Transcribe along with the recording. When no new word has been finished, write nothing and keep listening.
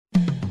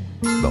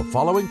The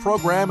following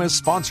program is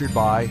sponsored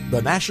by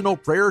the National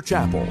Prayer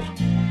Chapel.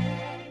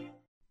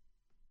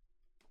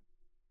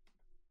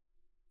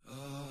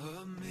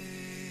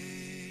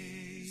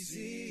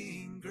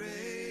 Amazing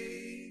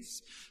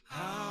grace,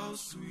 how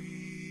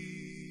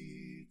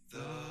sweet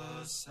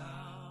the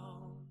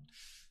sound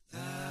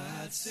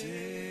that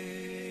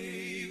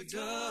saved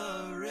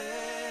a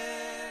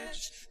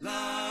wretch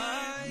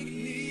like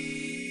me.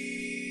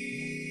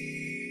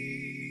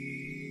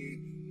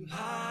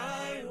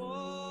 I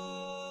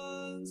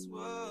once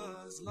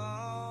was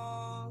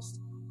lost,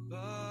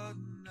 but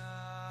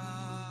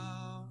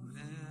now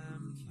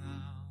am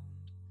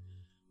found.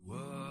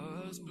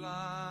 Was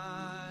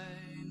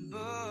blind,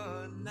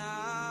 but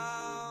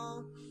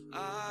now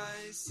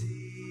I see.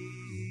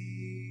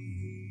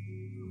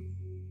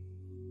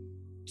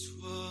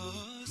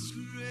 'Twas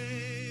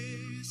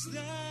grace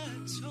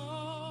that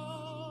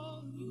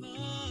taught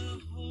my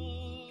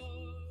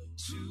heart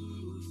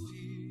to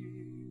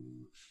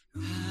fear,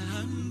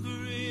 and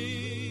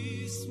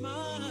grace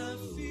my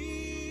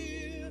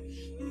fear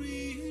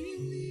relieved.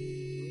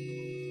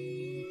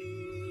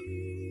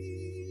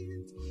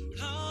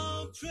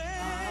 How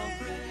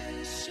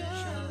precious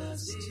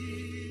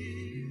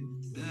did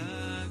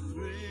that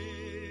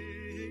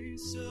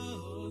grace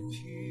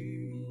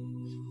appear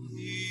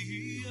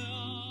the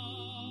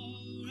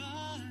hour I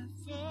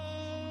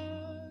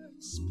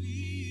first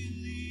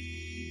believed.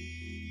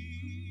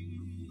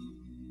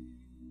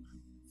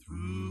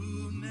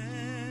 Through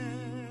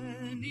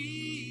many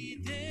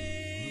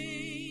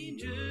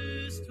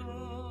dangers,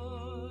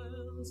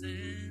 toils,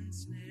 and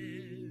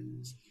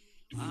snares,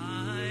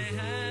 I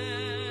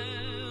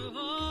have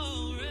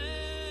already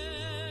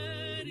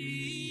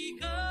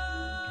come.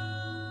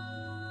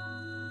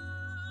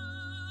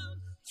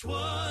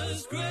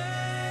 'Twas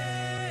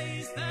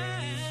grace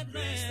that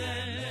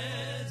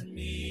led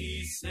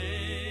me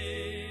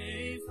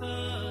safe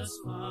thus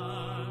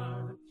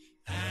far,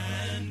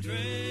 and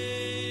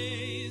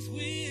grace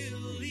will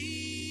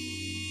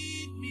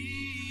lead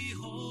me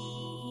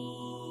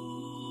home.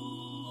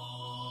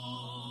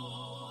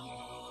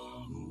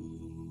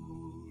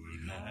 Who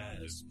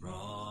has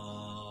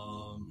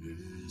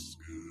promised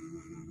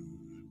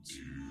good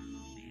to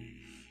me?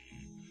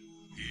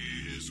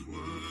 His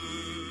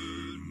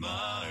word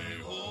my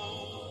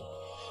hope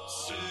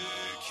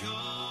secures.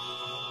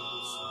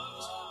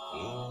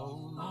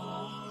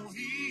 Oh,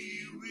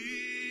 he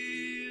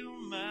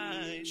will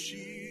my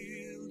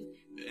shield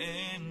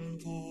and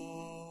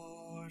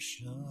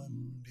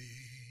portion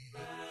be,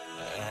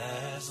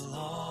 as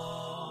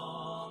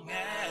long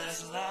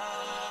as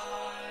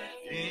life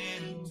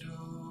endures.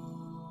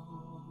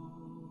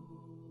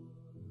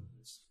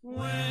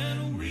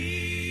 When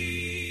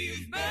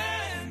we've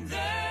been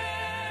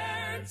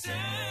there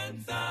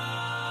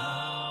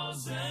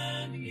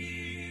 10,000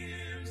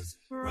 years,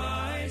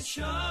 bright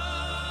shining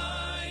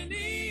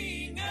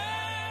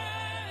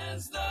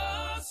as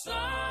the sun,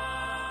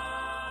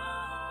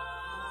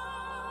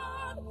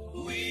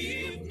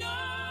 we've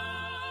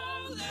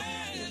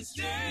numberless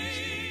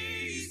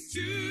days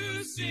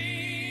to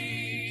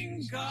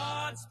sing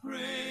God's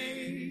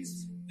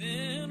praise.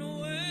 Then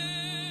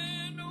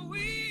when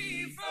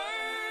we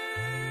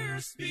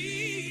first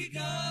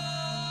begun,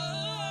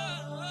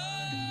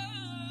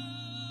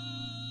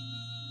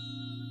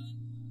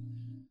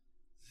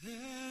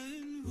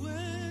 then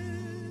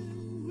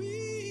when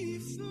we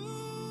first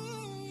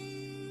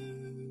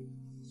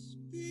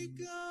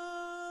begun.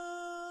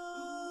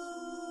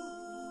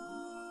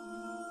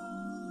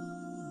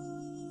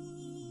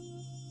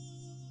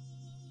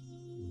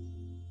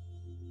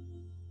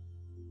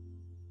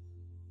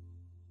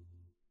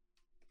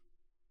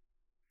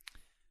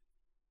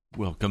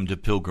 Welcome to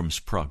Pilgrim's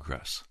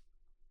Progress.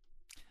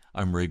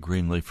 I'm Ray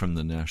Greenley from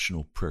the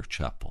National Prayer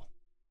Chapel.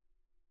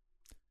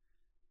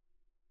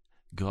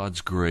 God's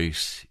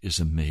grace is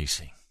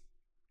amazing.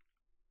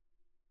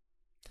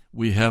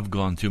 We have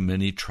gone through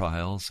many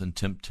trials and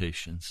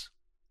temptations.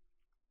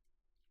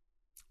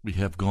 We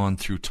have gone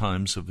through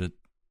times of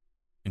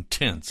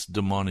intense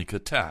demonic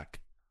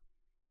attack.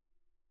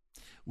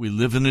 We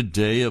live in a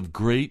day of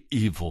great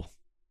evil.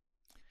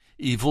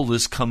 Evil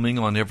is coming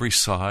on every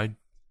side.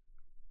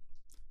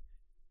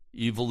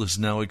 Evil is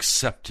now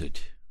accepted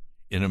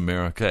in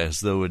America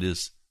as though it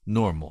is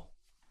normal,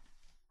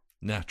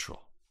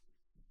 natural.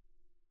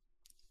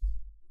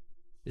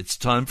 It's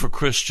time for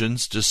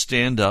Christians to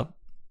stand up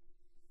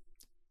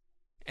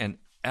and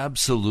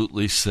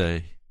absolutely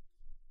say,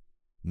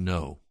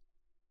 no.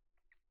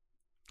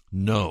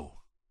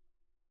 No.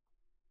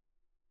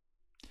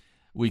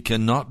 We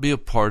cannot be a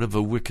part of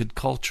a wicked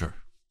culture.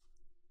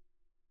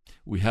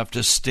 We have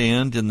to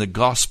stand in the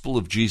gospel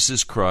of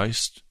Jesus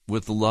Christ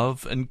with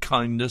love and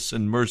kindness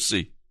and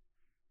mercy,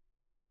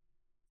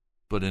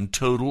 but in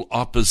total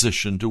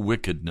opposition to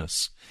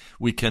wickedness.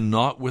 We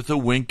cannot, with a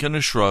wink and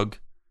a shrug,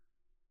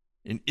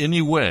 in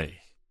any way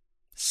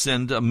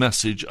send a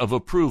message of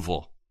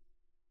approval.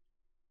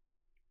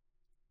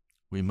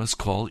 We must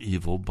call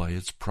evil by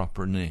its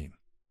proper name.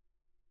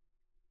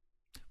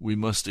 We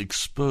must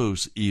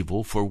expose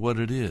evil for what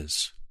it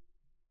is.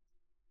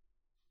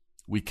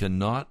 We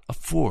cannot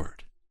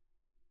afford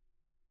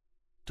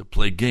to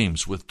play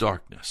games with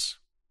darkness.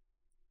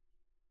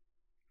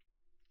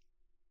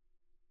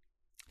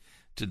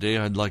 Today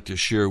I'd like to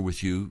share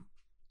with you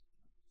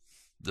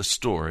the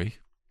story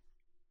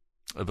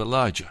of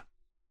Elijah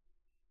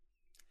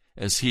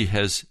as he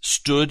has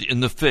stood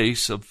in the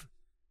face of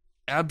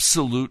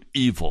absolute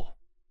evil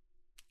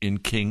in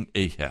King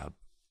Ahab.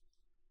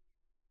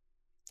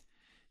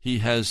 He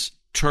has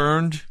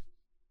turned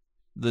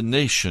the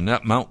nation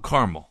at Mount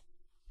Carmel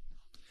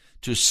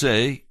to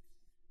say,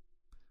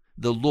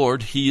 the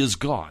Lord, He is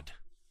God.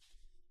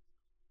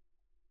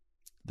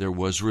 There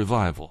was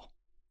revival,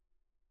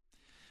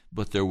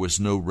 but there was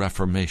no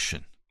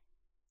reformation.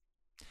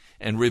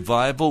 And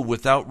revival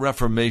without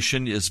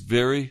reformation is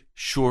very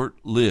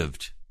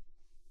short-lived.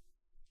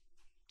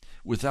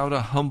 Without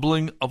a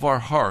humbling of our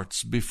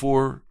hearts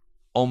before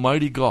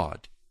Almighty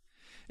God,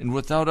 and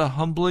without a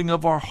humbling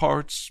of our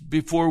hearts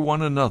before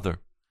one another,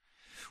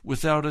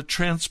 without a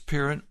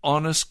transparent,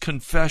 honest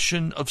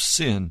confession of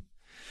sin,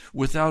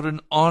 without an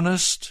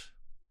honest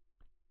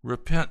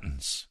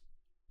repentance,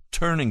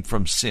 turning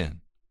from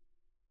sin,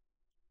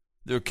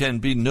 there can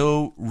be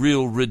no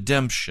real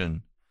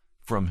redemption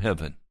from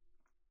heaven.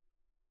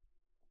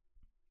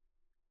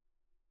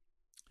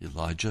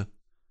 Elijah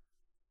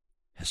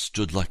has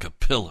stood like a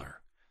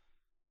pillar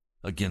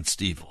against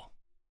evil.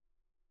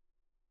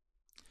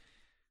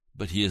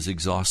 But he is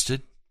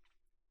exhausted.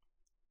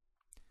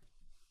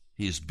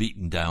 He is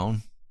beaten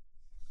down.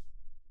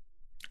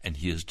 And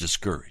he is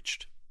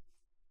discouraged.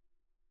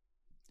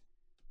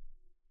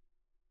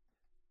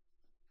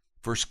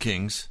 1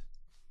 Kings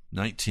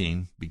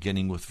 19,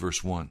 beginning with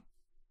verse 1.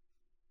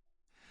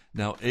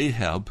 Now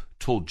Ahab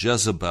told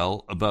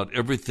Jezebel about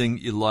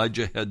everything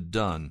Elijah had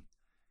done,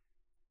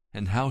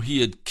 and how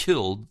he had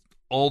killed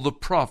all the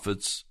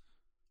prophets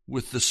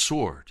with the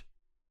sword.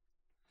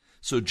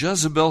 So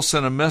Jezebel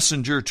sent a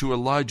messenger to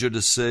Elijah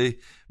to say,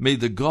 May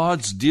the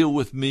gods deal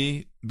with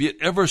me, be it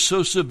ever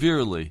so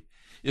severely,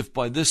 if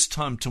by this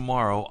time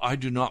tomorrow I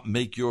do not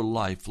make your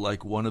life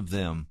like one of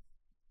them.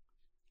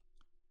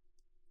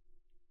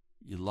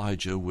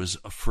 Elijah was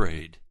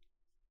afraid,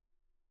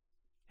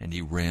 and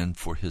he ran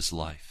for his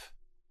life.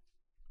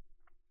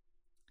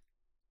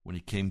 When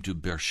he came to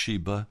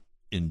Beersheba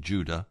in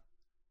Judah,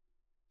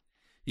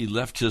 he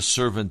left his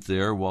servant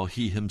there while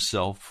he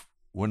himself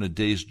went a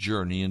day's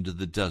journey into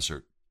the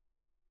desert.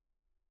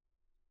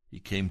 He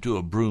came to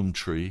a broom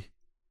tree,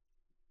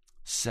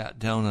 sat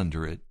down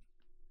under it,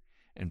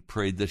 and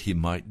prayed that he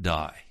might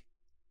die.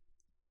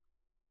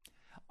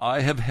 I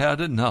have had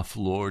enough,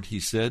 Lord,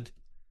 he said.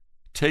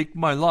 Take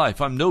my life.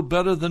 I'm no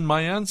better than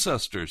my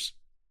ancestors.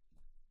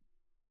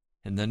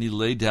 And then he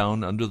lay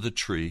down under the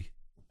tree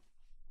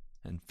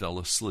and fell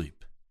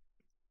asleep.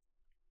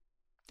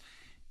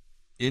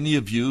 Any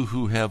of you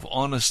who have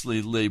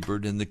honestly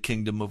labored in the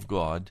kingdom of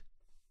God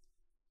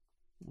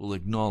will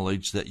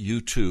acknowledge that you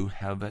too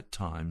have at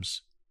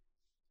times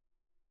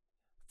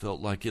felt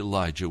like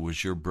Elijah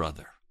was your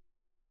brother.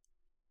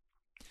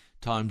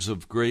 Times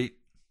of great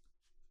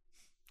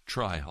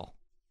trial,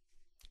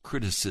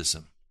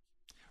 criticism,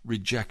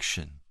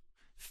 rejection,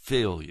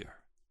 failure.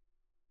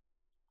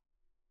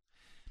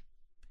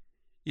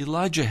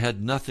 Elijah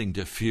had nothing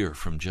to fear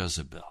from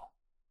Jezebel.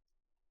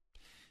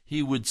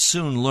 He would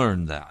soon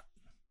learn that.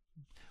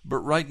 But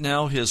right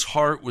now his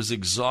heart was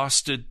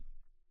exhausted.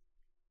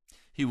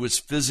 He was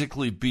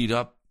physically beat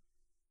up.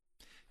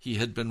 He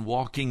had been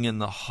walking in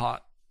the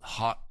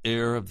hot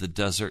air of the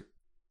desert.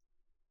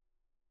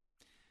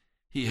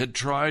 He had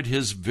tried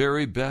his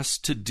very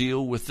best to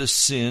deal with the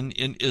sin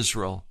in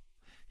Israel.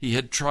 He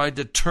had tried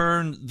to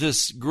turn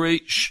this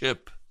great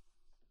ship,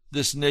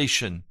 this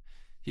nation.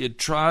 He had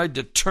tried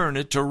to turn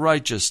it to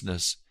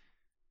righteousness.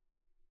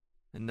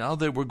 And now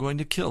they were going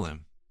to kill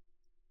him.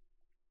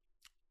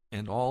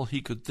 And all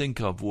he could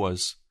think of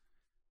was,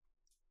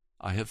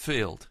 I have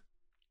failed.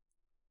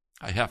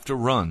 I have to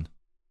run.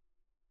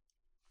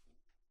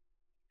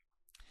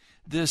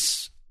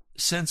 This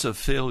sense of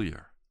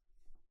failure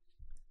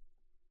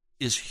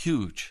is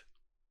huge.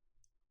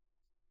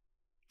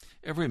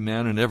 Every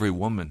man and every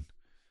woman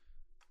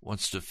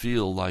wants to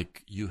feel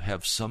like you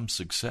have some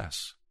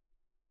success.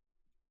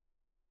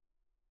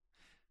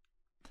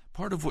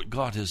 Part of what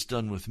God has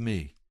done with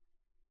me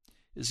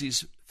is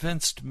He's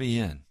fenced me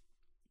in,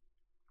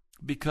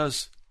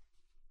 because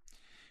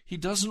He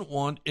doesn't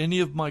want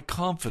any of my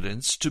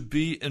confidence to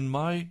be in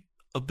my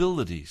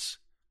abilities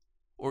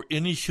or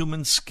any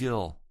human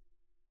skill.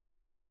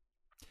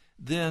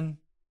 Then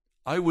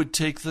I would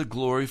take the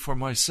glory for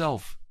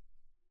myself.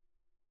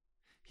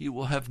 He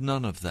will have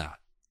none of that.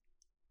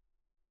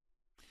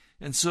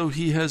 And so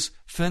He has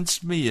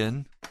fenced me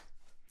in,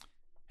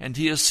 and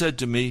He has said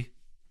to me,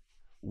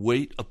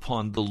 wait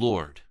upon the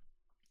Lord.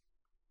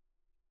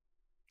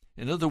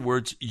 In other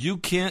words, you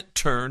can't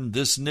turn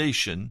this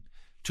nation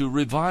to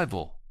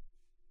revival.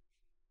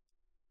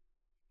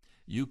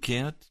 You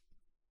can't,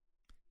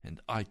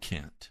 and I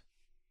can't.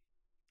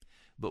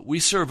 But we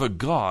serve a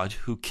God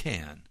who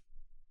can.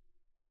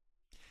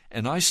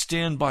 And I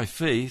stand by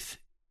faith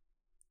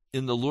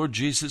in the Lord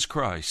Jesus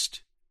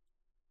Christ,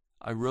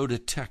 I wrote a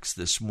text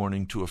this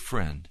morning to a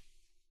friend.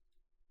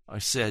 I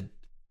said,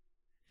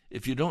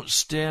 if you don't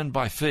stand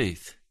by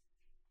faith,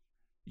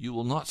 you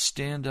will not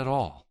stand at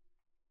all.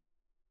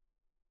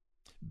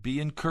 Be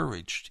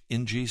encouraged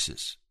in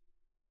Jesus.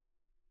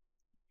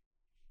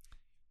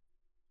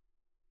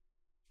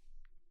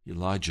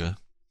 Elijah,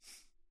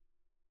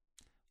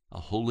 a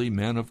holy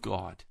man of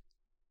God,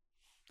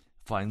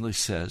 finally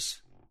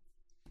says,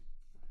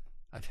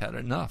 I've had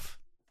enough.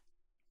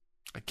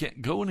 I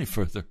can't go any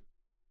further.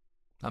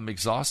 I'm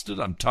exhausted,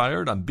 I'm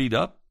tired, I'm beat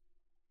up.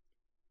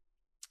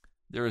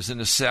 There is an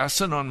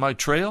assassin on my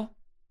trail.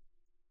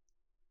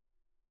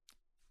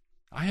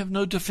 I have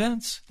no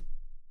defense.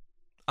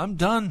 I'm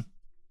done.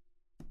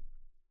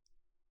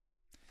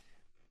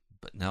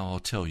 But now I'll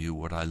tell you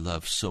what I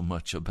love so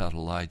much about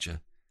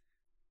Elijah.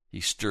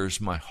 He stirs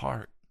my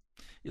heart.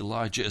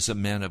 Elijah is a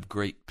man of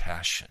great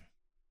passion.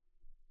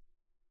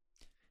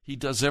 He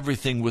does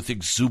everything with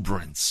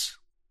exuberance.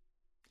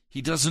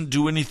 He doesn't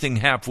do anything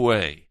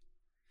halfway.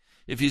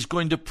 If he's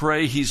going to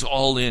pray, he's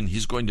all in.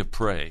 He's going to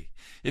pray.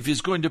 If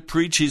he's going to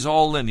preach, he's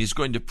all in. He's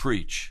going to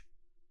preach.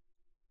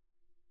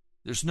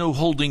 There's no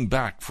holding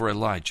back for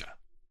Elijah.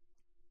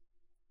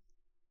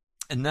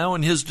 And now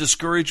in his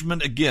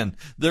discouragement, again,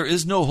 there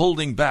is no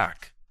holding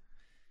back.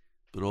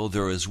 But oh,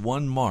 there is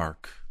one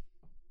mark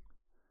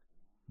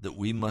that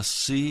we must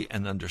see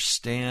and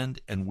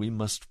understand and we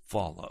must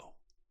follow.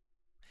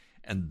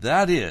 And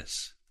that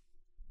is,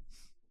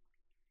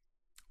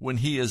 when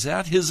he is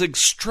at his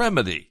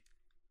extremity,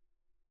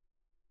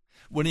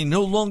 when he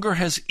no longer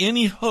has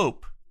any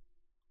hope,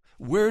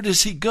 where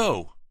does he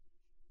go?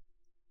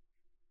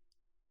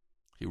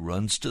 He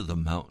runs to the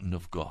mountain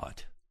of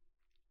God.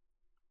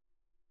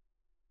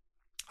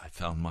 I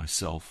found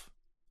myself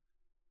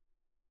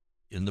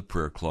in the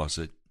prayer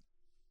closet,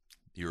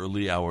 the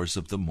early hours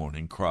of the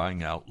morning,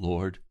 crying out,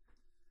 Lord,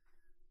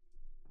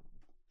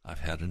 I've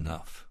had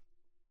enough.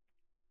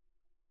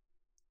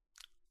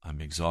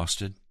 I'm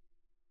exhausted.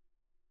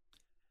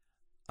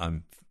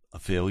 I'm a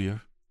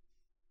failure.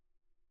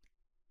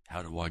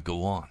 How do I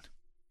go on?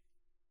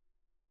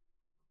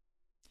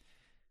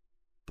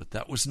 But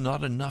that was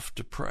not enough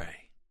to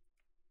pray.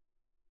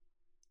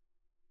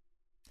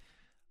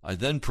 I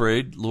then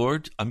prayed,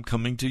 Lord, I'm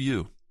coming to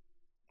you.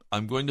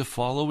 I'm going to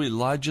follow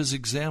Elijah's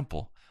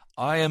example.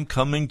 I am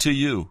coming to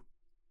you.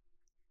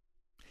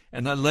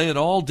 And I lay it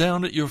all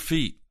down at your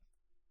feet.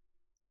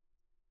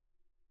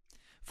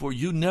 For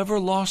you never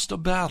lost a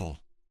battle.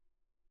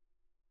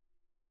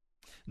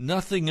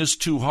 Nothing is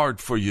too hard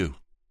for you.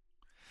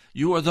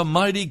 You are the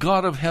mighty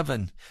God of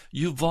heaven.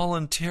 You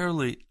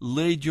voluntarily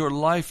laid your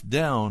life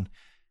down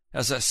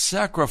as a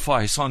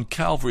sacrifice on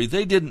Calvary.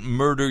 They didn't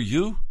murder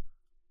you.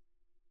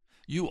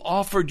 You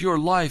offered your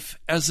life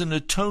as an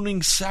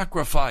atoning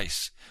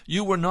sacrifice.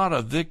 You were not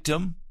a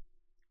victim.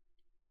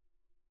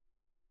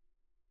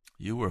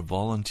 You were a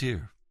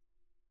volunteer.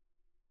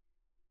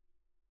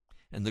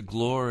 And the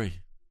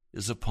glory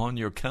is upon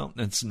your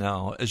countenance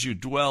now as you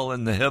dwell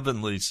in the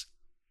heavenlies.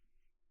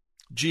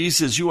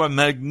 Jesus, you are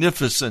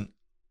magnificent.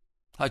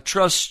 I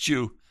trust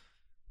you.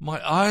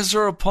 My eyes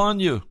are upon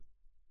you.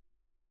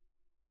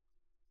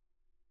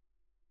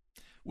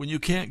 When you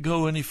can't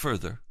go any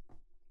further,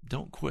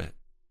 don't quit.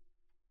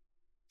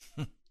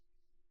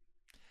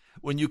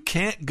 When you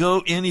can't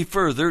go any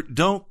further,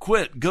 don't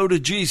quit. Go to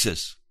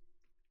Jesus.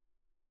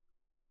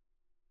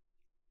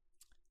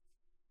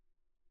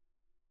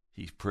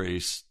 He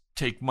prays,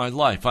 take my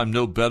life. I'm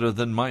no better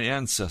than my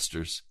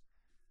ancestors.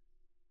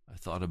 I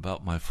thought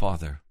about my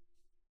father,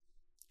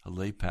 a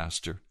lay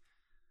pastor,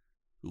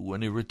 who,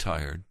 when he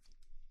retired,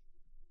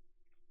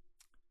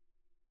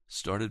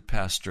 started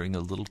pastoring a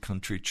little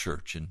country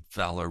church in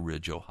Fowler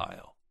Ridge,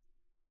 Ohio.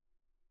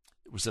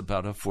 It was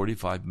about a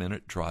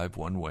 45-minute drive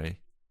one way.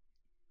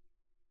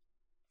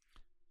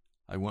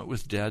 I went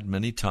with Dad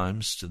many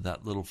times to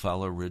that little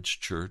Fowler Ridge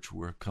church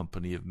where a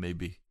company of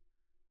maybe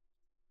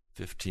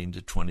 15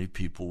 to 20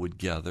 people would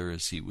gather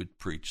as he would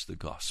preach the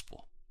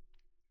gospel.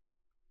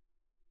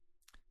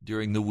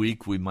 During the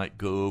week, we might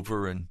go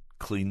over and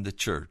clean the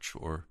church,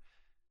 or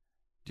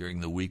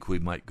during the week, we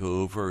might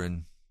go over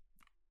and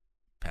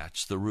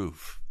patch the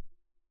roof,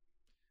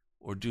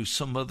 or do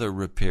some other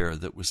repair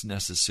that was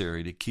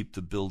necessary to keep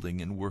the building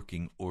in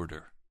working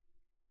order.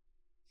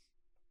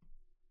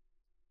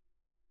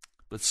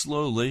 But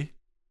slowly,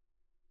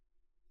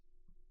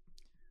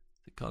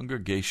 the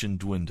congregation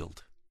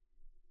dwindled.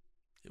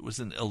 It was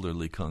an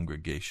elderly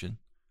congregation.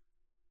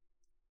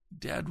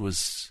 Dad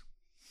was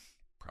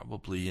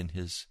probably in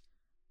his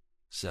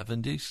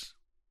 70s.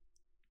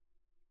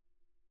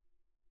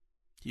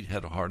 He'd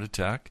had a heart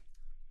attack.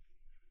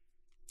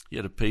 He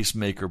had a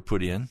pacemaker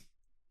put in.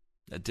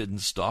 That didn't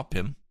stop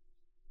him.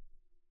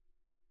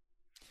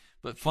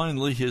 But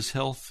finally, his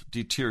health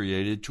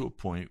deteriorated to a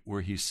point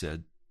where he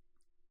said,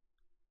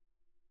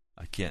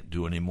 I can't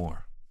do any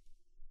more.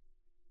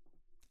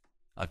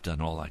 I've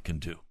done all I can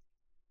do.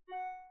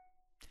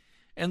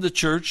 And the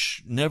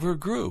church never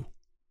grew.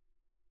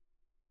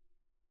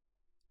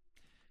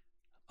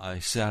 I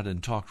sat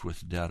and talked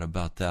with Dad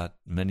about that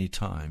many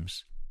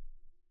times.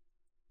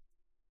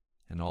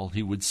 And all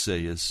he would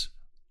say is,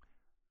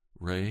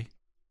 Ray,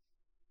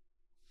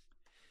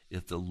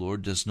 if the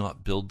Lord does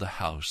not build the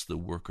house, the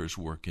workers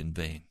work in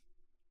vain.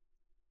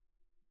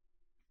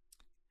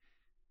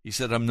 He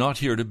said, I'm not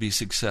here to be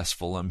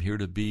successful. I'm here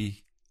to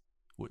be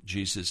what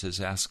Jesus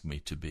has asked me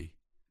to be.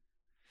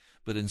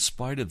 But in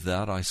spite of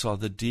that, I saw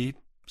the deep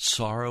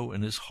sorrow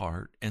in his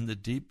heart and the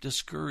deep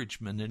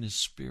discouragement in his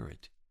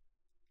spirit.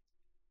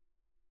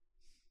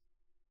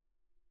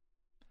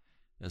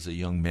 As a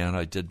young man,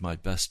 I did my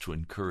best to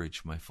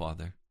encourage my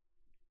father.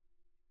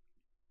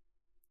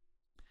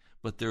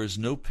 But there is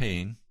no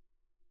pain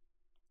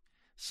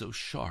so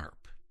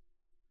sharp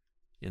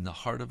in the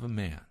heart of a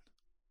man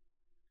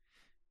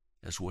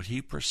as what he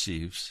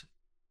perceives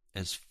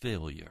as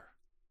failure.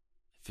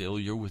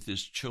 Failure with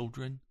his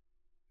children,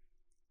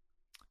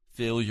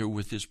 failure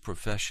with his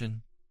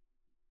profession,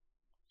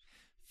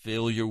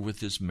 failure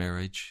with his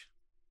marriage.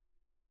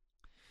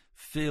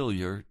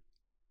 Failure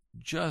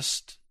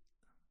just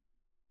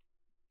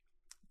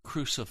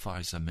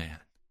crucifies a man.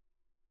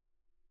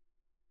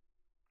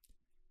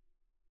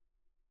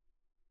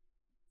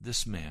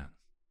 This man,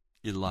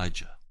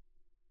 Elijah,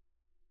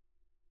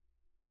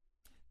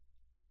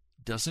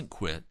 doesn't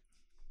quit.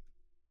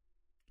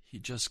 He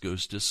just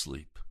goes to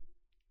sleep.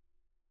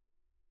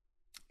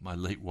 My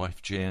late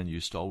wife Jan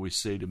used to always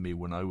say to me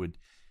when I would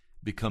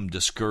become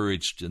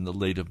discouraged in the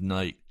late of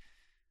night,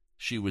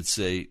 she would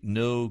say,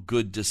 no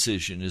good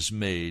decision is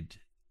made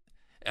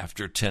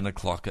after 10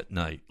 o'clock at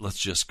night. Let's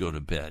just go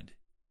to bed.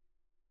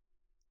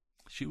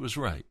 She was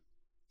right.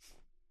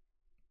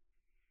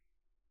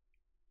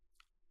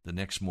 The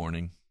next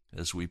morning,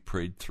 as we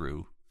prayed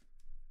through,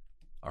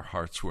 our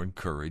hearts were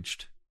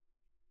encouraged,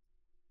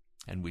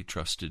 and we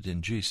trusted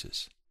in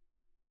Jesus.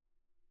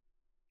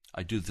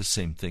 I do the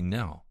same thing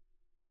now.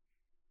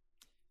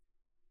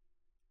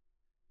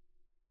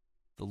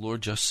 The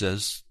Lord just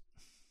says,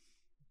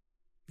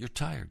 you're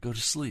tired, go to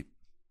sleep.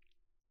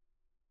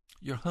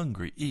 You're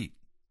hungry, eat.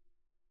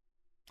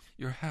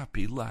 You're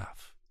happy,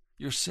 laugh.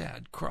 You're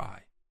sad,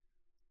 cry.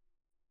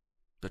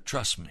 But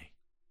trust me.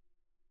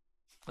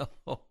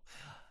 Oh,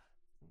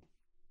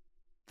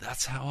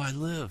 that's how I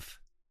live.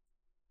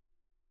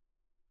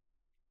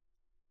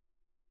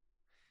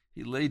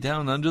 He lay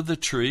down under the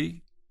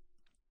tree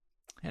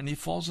and he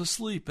falls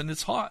asleep, and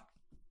it's hot.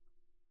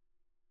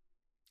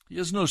 He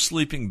has no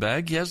sleeping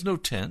bag, he has no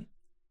tent,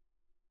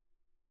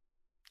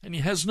 and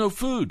he has no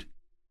food.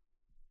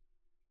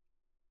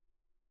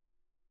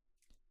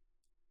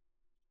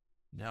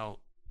 Now,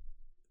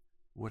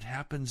 what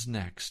happens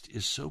next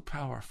is so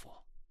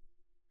powerful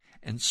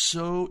and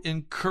so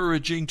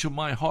encouraging to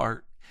my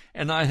heart,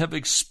 and I have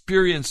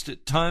experienced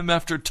it time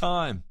after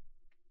time.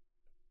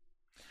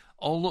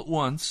 All at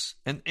once,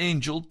 an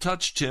angel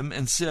touched him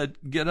and said,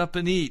 get up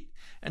and eat.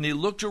 And he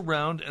looked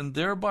around, and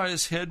there by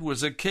his head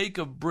was a cake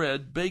of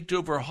bread baked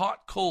over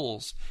hot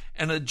coals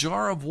and a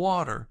jar of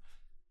water.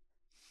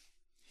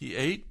 He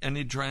ate and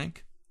he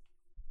drank,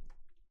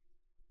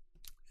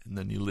 and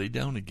then he lay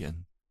down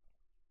again.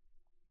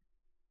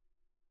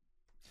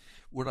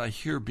 What I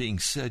hear being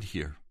said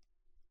here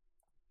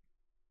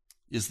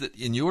is that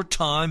in your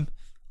time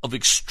of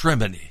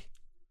extremity,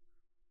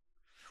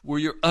 where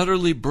you're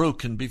utterly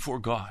broken before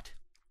God,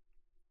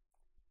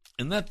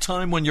 in that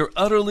time when you're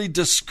utterly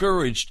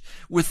discouraged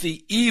with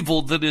the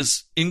evil that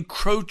is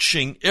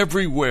encroaching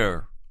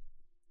everywhere,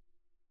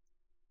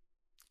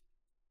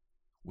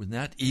 when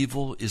that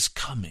evil is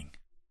coming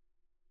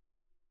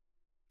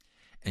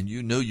and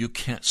you know you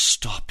can't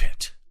stop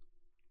it,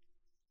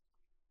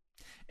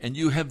 and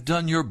you have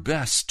done your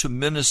best to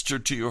minister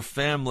to your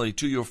family,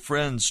 to your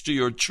friends, to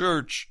your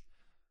church,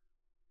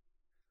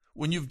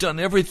 when you've done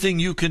everything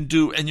you can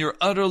do and you're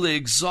utterly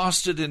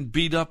exhausted and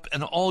beat up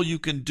and all you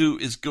can do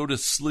is go to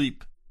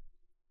sleep,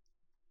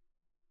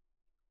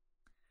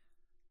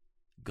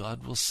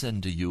 God will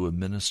send to you a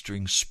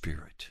ministering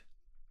spirit.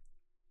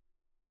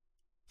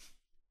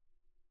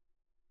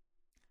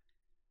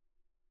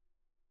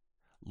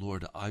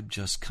 Lord, I'm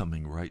just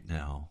coming right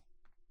now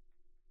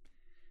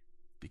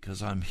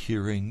because I'm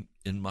hearing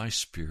in my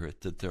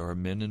spirit that there are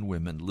men and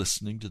women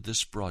listening to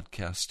this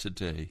broadcast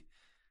today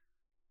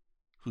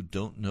who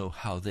don't know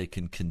how they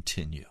can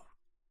continue.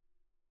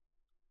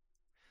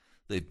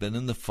 They've been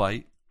in the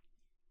fight.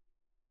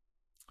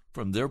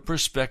 From their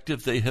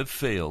perspective, they have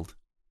failed.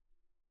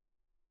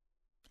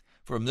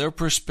 From their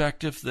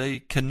perspective, they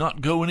cannot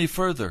go any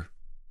further.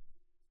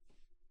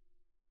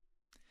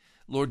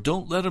 Lord,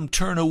 don't let them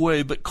turn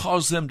away, but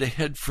cause them to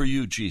head for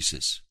you,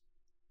 Jesus.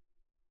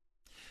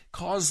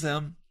 Cause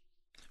them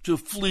to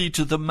flee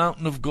to the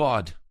mountain of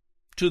God,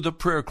 to the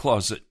prayer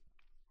closet.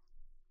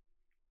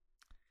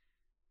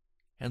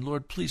 And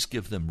Lord, please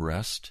give them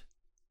rest.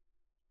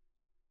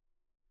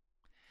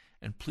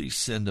 And please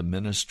send a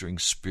ministering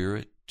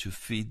spirit to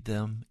feed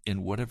them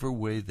in whatever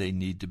way they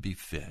need to be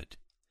fed.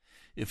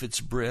 If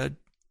it's bread,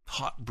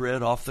 hot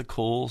bread off the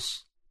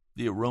coals,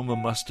 the aroma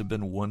must have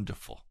been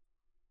wonderful.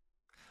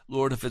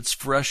 Lord, if it's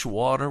fresh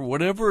water,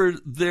 whatever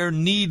their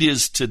need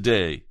is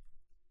today,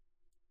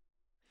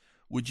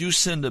 would you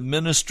send a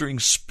ministering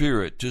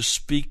spirit to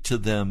speak to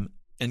them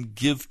and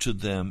give to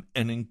them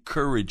and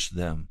encourage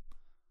them?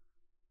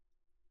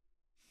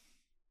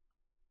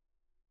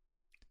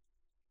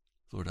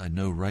 Lord, I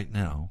know right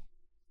now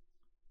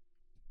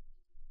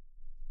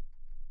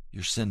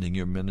you're sending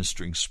your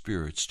ministering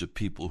spirits to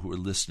people who are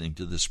listening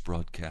to this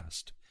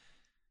broadcast,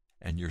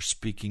 and you're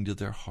speaking to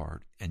their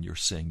heart, and you're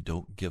saying,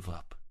 don't give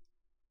up.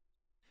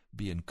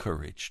 Be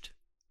encouraged.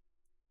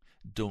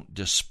 Don't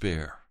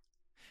despair.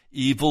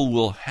 Evil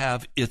will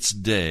have its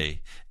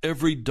day.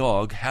 Every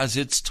dog has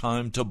its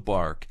time to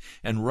bark,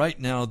 and right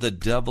now the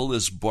devil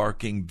is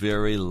barking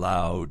very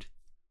loud.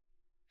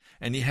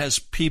 And he has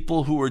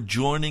people who are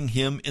joining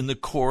him in the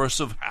chorus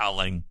of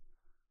howling.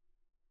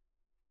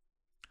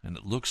 And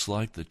it looks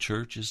like the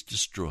church is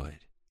destroyed,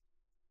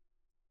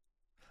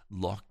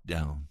 locked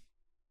down,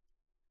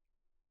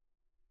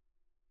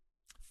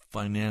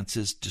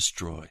 finances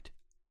destroyed,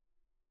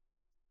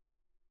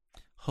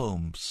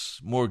 homes,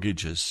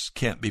 mortgages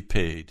can't be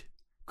paid,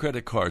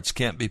 credit cards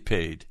can't be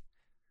paid.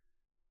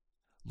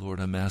 Lord,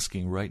 I'm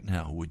asking right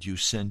now, would you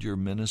send your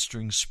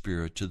ministering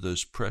spirit to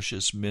those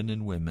precious men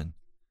and women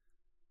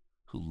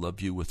who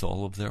love you with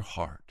all of their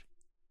heart?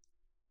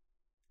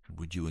 And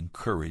would you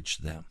encourage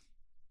them?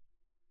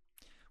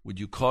 Would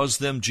you cause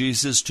them,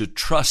 Jesus, to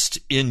trust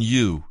in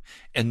you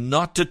and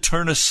not to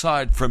turn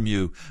aside from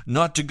you,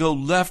 not to go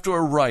left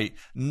or right,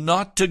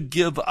 not to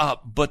give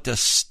up, but to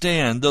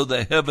stand though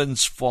the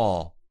heavens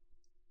fall?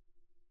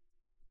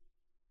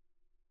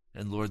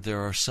 And Lord,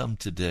 there are some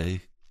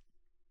today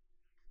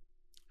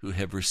who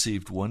have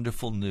received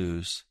wonderful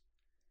news,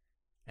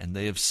 and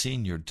they have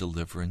seen your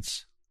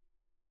deliverance,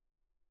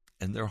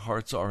 and their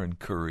hearts are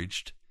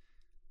encouraged.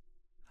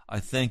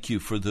 I thank you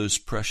for those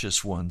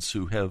precious ones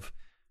who have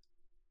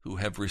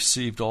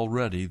received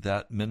already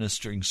that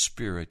ministering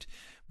spirit,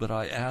 but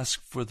I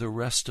ask for the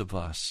rest of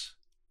us.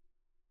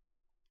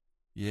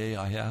 Yea,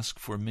 I ask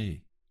for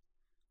me,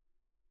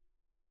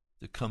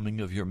 the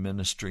coming of your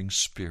ministering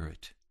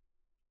spirit.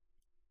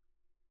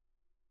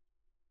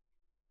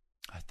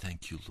 I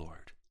thank you,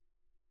 Lord.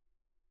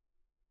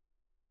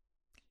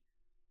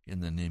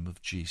 In the name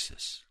of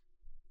Jesus,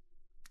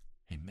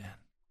 amen.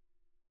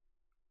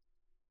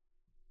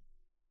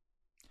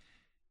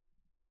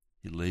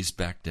 He lays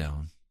back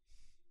down.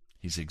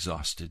 He's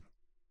exhausted.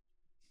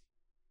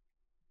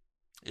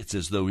 It's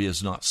as though he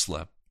has not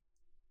slept.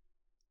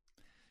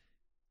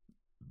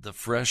 The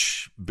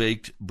fresh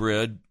baked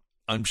bread,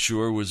 I'm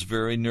sure, was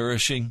very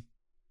nourishing.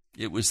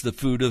 It was the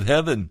food of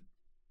heaven.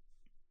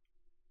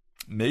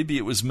 Maybe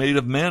it was made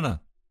of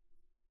manna.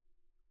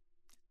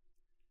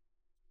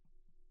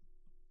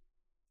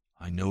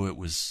 I know it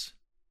was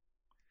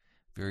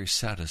very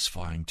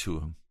satisfying to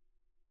him.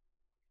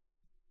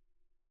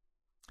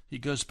 He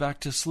goes back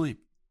to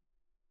sleep.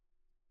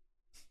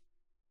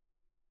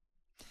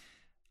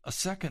 A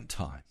second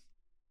time,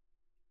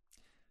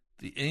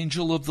 the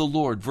angel of the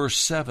Lord, verse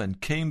 7,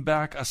 came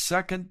back a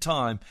second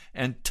time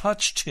and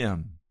touched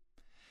him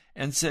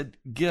and said,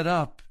 "Get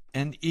up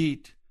and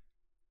eat,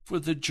 for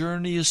the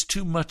journey is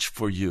too much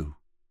for you."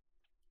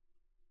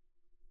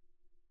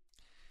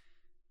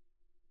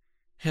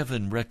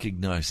 Heaven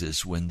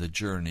recognizes when the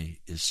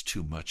journey is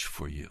too much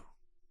for you.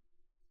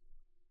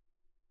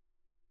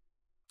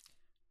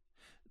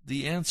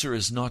 The answer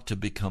is not to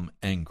become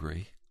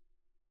angry,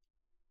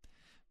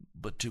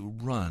 but to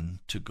run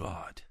to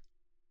God,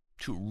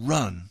 to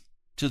run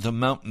to the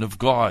mountain of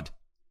God,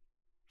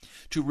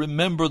 to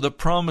remember the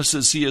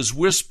promises he has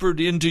whispered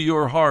into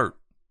your heart,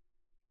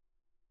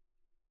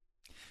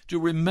 to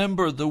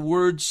remember the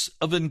words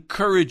of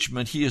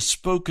encouragement he has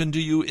spoken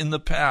to you in the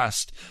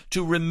past,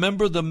 to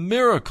remember the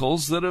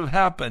miracles that have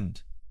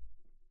happened.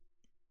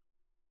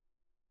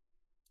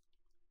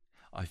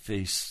 I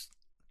face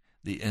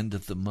the end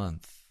of the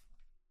month,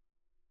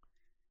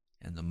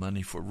 and the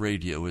money for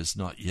radio is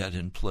not yet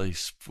in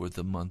place for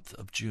the month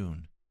of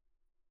June.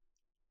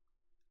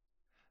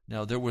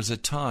 Now, there was a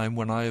time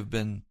when I have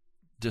been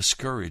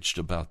discouraged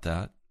about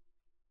that.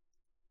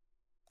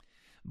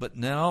 But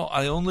now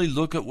I only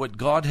look at what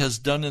God has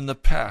done in the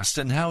past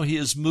and how he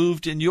has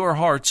moved in your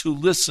hearts who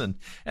listen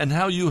and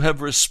how you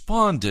have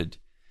responded,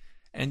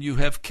 and you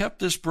have kept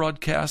this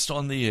broadcast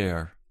on the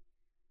air.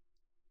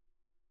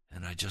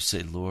 And I just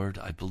say, Lord,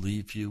 I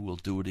believe you will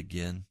do it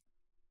again.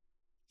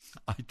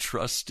 I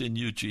trust in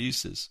you,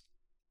 Jesus.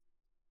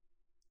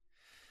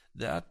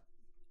 That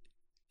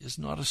is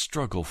not a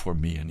struggle for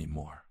me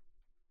anymore.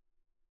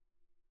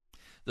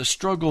 The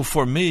struggle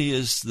for me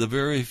is the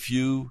very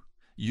few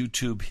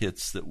YouTube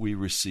hits that we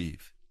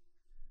receive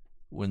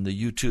when the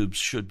YouTubes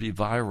should be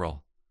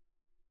viral.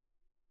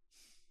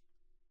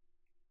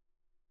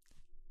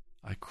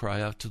 I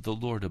cry out to the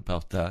Lord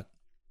about that.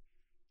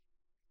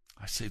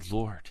 I say,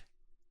 Lord,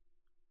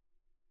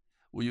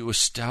 will you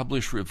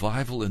establish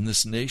revival in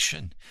this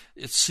nation?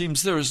 It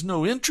seems there is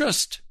no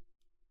interest.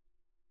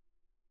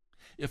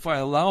 If I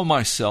allow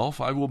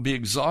myself, I will be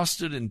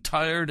exhausted and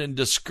tired and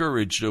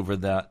discouraged over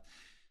that.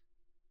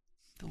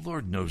 The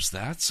Lord knows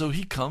that, so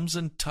he comes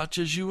and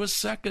touches you a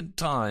second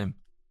time.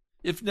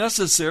 If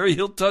necessary,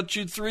 he'll touch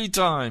you 3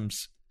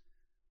 times.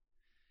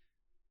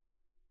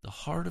 The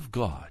heart of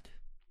God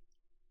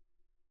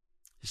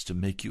is to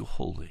make you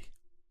holy.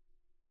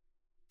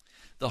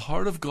 The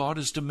heart of God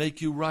is to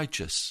make you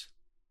righteous.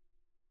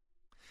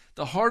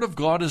 The heart of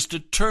God is to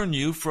turn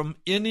you from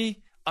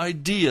any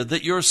idea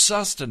that your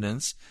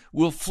sustenance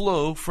will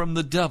flow from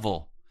the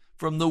devil,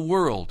 from the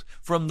world,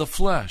 from the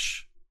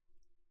flesh.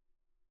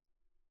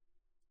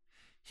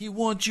 He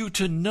wants you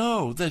to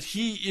know that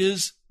he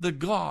is the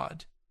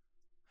God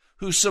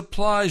who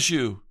supplies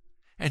you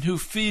and who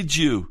feeds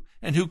you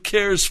and who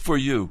cares for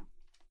you.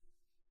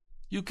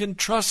 You can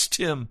trust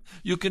him.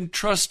 You can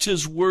trust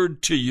his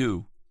word to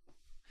you.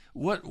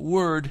 What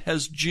word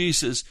has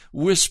Jesus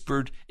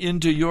whispered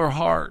into your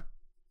heart?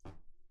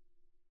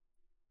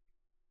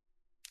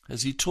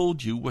 Has he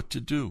told you what to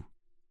do?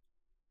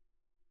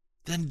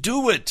 Then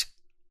do it.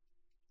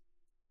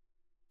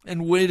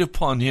 And wait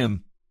upon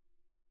him.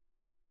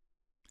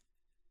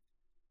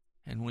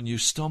 And when you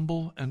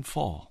stumble and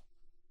fall,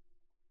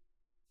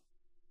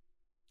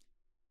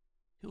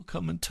 he'll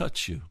come and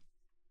touch you.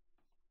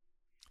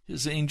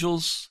 His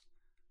angels,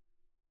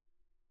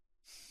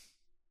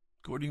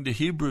 according to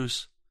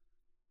Hebrews,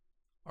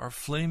 are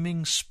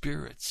flaming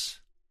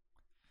spirits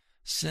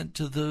sent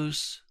to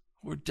those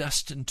who are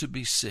destined to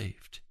be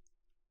saved.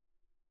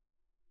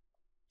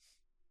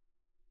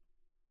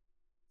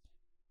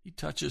 He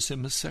touches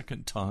him a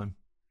second time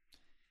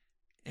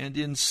and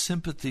in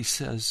sympathy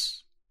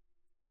says,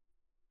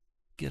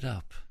 "Get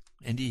up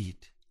and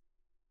eat,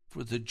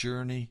 for the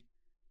journey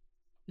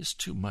is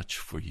too much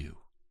for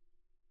you."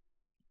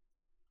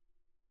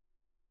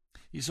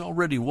 He's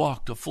already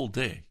walked a full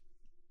day.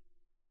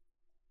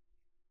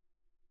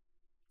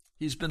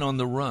 He's been on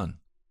the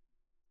run.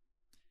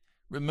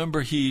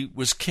 Remember, he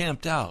was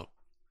camped out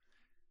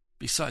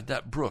beside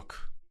that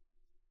brook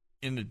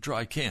in a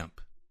dry camp.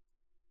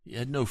 He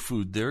had no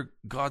food there.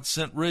 God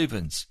sent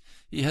ravens.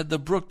 He had the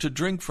brook to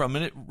drink from,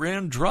 and it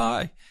ran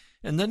dry.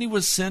 And then he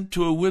was sent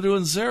to a widow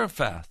in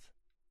Zarephath.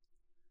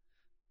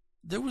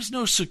 There was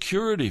no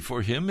security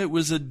for him. It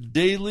was a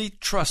daily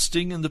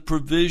trusting in the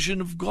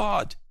provision of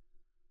God.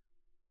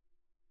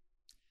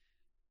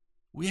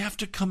 We have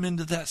to come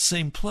into that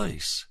same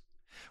place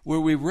where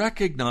we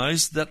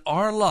recognize that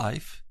our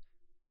life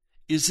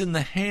is in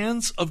the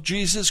hands of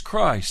Jesus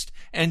Christ,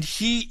 and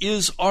he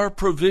is our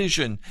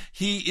provision.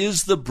 He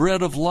is the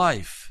bread of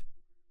life.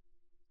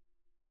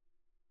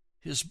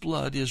 His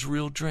blood is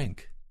real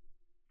drink.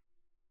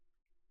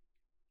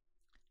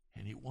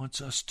 And he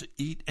wants us to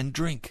eat and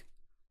drink.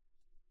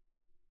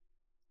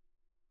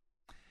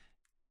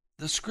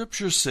 The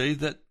scriptures say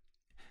that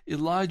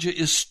Elijah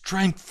is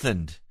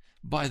strengthened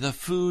by the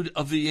food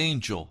of the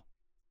angel.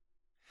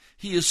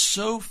 He is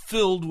so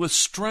filled with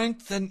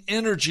strength and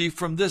energy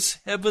from this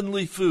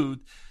heavenly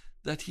food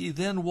that he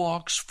then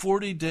walks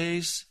 40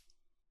 days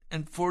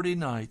and 40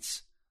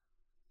 nights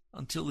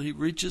until he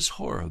reaches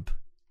Horeb,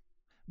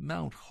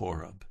 Mount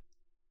Horeb,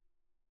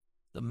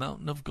 the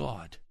mountain of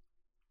God.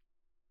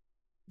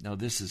 Now,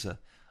 this is a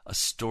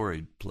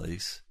storied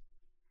place.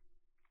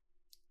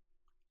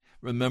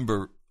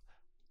 Remember,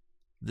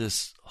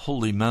 this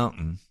holy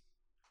mountain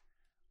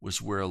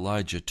was where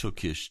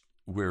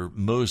where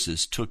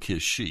Moses took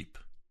his sheep,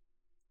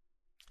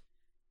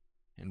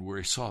 and where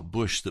he saw a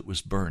bush that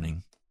was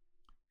burning,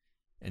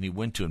 and he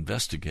went to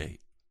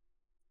investigate.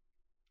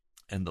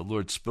 And the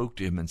Lord spoke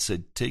to him and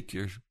said, "Take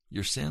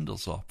your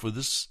sandals off, for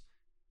this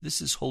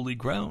is holy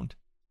ground."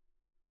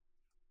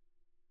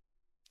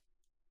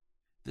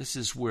 This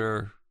is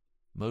where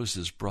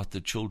Moses brought the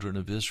children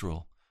of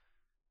Israel,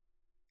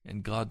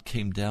 and God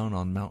came down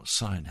on Mount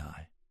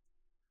Sinai,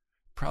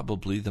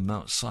 probably the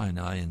Mount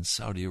Sinai in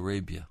Saudi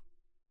Arabia.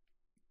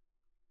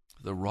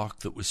 The rock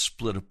that was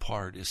split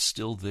apart is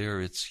still there.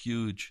 It's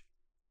huge.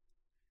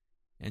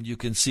 And you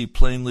can see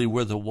plainly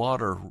where the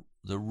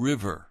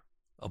river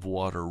of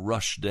water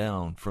rushed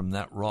down from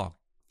that rock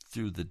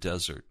through the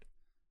desert.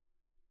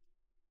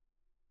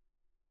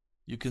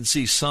 You can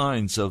see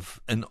signs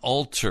of an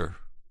altar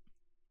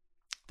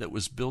that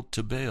was built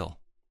to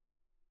Baal,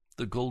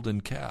 the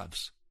golden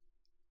calves.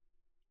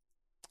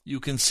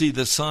 You can see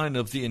the sign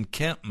of the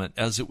encampment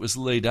as it was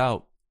laid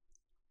out.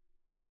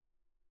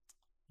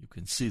 You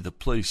can see the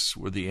place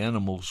where the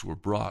animals were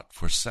brought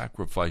for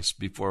sacrifice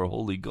before a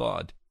holy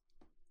God.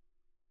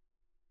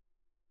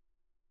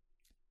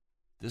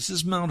 This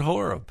is Mount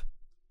Horeb.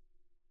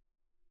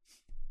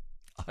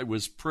 I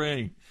was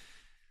praying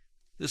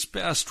this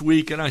past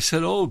week and I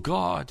said, "Oh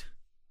God,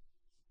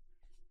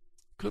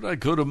 could I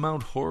go to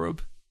Mount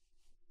Horeb?"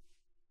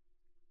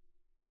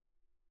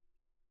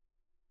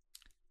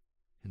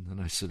 And then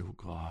I said, "Oh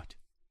God,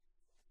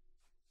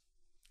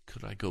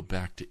 could I go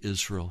back to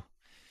Israel?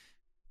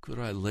 Could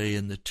I lay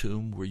in the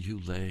tomb where you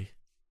lay?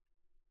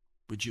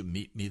 Would you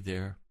meet me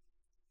there?"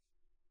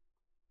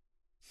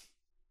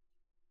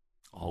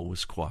 All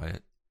was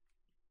quiet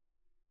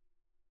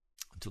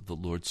until the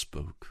Lord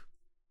spoke.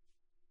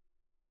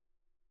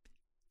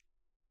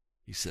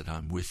 He said,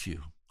 "I'm with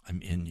you.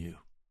 I'm in you.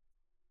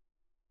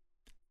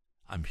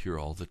 I'm here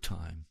all the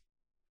time.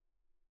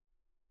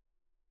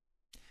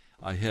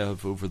 I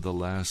have, over the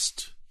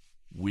last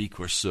week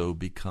or so,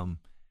 become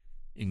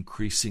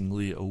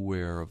increasingly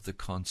aware of the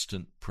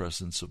constant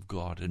presence of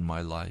God in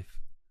my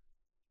life,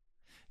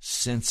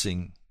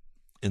 sensing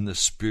in the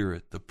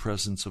Spirit the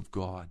presence of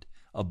God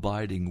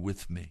abiding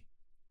with me.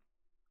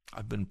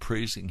 I've been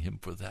praising Him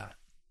for that.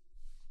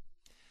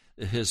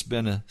 It has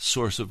been a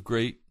source of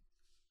great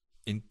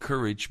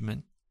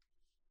encouragement.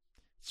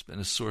 It's been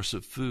a source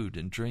of food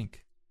and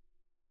drink.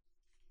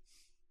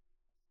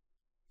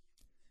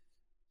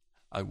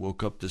 I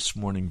woke up this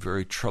morning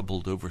very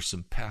troubled over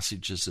some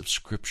passages of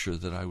Scripture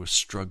that I was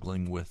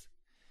struggling with,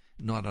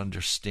 not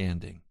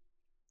understanding.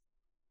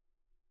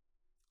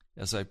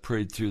 As I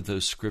prayed through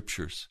those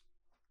Scriptures,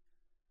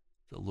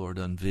 the Lord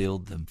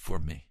unveiled them for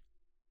me.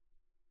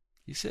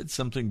 He said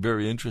something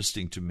very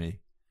interesting to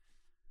me.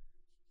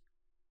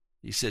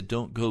 He said,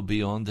 don't go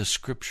beyond the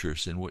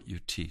Scriptures in what you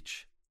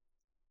teach.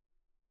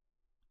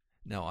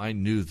 Now, I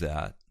knew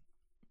that,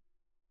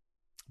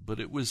 but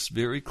it was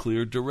very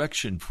clear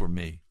direction for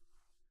me.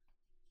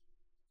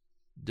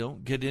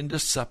 Don't get into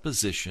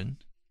supposition.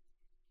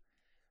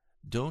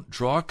 Don't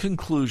draw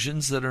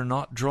conclusions that are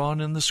not drawn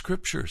in the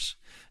Scriptures.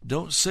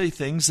 Don't say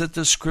things that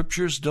the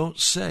Scriptures don't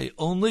say.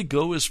 Only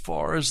go as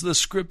far as the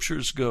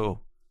Scriptures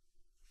go.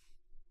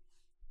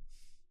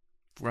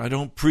 For I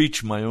don't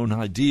preach my own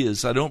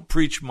ideas. I don't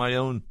preach my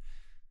own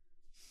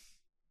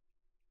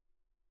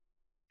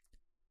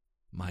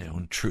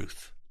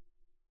truth.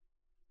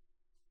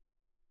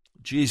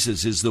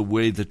 Jesus is the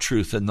way, the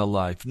truth, and the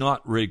life,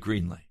 not Ray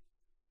Greenley.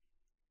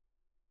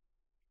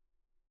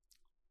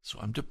 So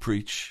I'm to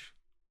preach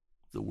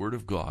the Word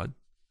of God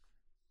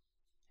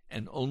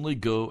and only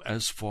go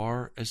as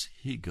far as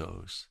He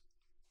goes.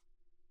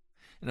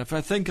 And if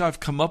I think I've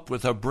come up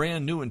with a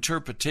brand new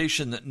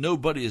interpretation that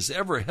nobody has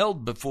ever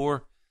held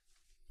before,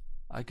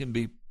 I can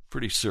be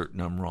pretty certain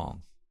I'm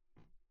wrong.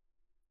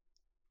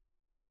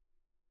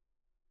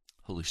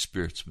 Holy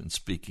Spirit's been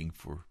speaking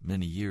for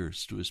many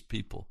years to His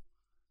people.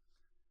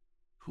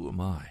 Who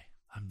am I?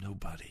 I'm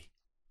nobody.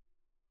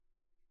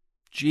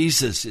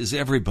 Jesus is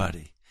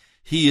everybody.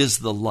 He is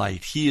the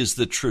light. He is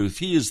the truth.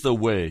 He is the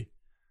way.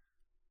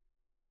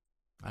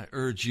 I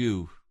urge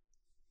you,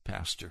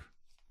 Pastor,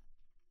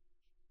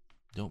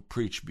 don't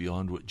preach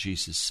beyond what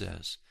Jesus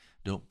says.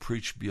 Don't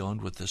preach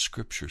beyond what the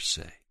Scriptures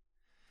say.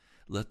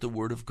 Let the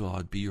Word of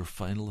God be your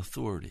final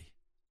authority.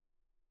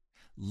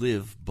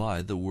 Live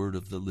by the Word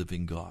of the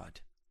living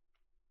God.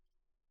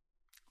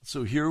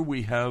 So here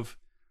we have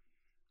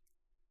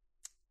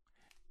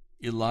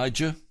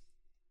Elijah.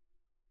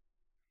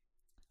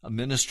 A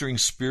ministering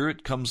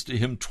spirit comes to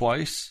him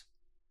twice.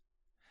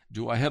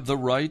 Do I have the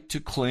right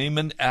to claim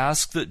and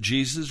ask that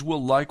Jesus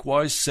will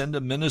likewise send a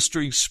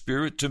ministering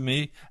spirit to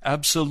me?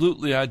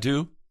 Absolutely, I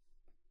do.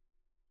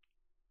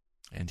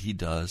 And He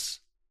does.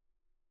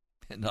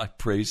 And I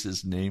praise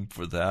His name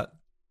for that.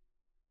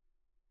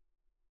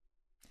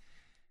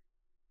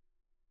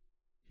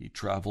 He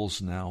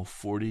travels now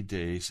 40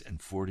 days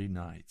and 40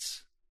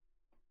 nights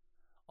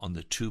on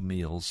the 2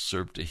 meals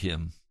served to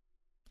him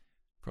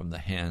from the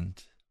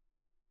hand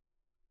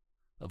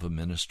of a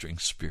ministering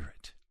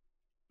spirit.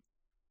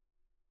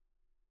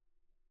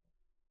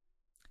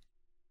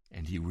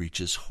 And he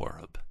reaches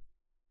Horeb.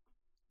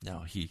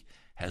 Now he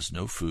has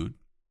no food.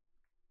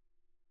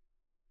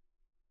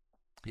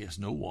 He has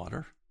no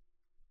water.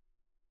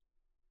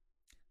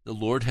 The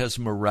Lord has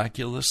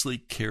miraculously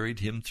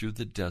carried him through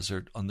the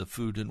desert on the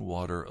food and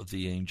water of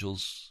the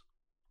angels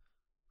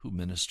who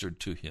ministered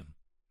to him.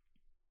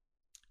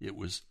 It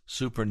was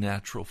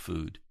supernatural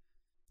food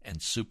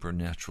and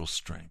supernatural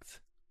strength.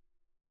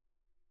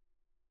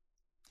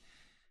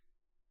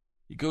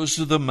 He goes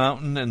to the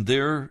mountain, and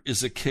there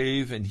is a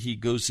cave, and he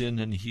goes in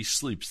and he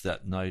sleeps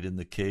that night in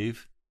the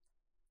cave.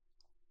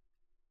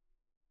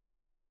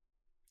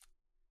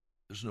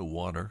 There's no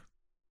water.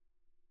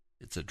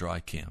 It's a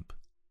dry camp.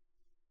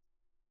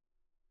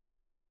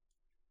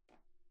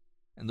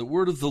 And the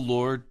word of the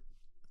Lord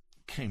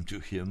came to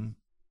him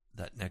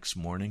that next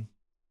morning.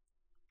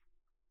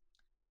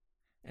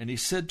 And He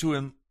said to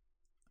him,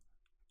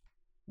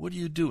 "What are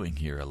you doing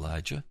here,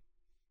 Elijah?"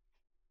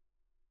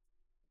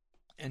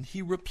 And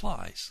he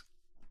replies.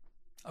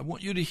 I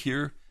want you to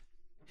hear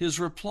his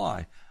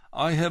reply.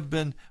 "I have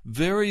been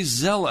very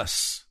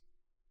zealous."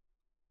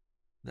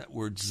 That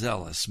word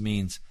zealous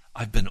means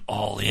I've been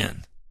all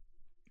in.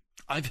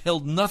 I've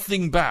held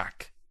nothing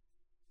back.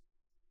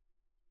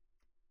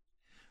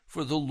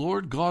 For the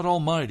Lord God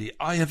Almighty,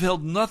 I have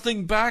held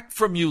nothing back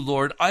from you,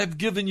 Lord. I have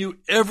given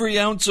you every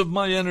ounce of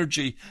my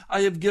energy.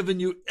 I have given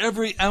you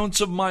every ounce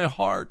of my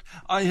heart.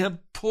 I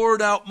have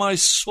poured out my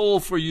soul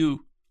for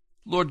you,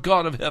 Lord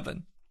God of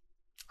heaven.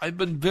 I've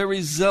been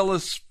very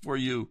zealous for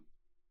you.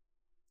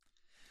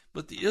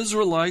 But the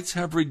Israelites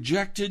have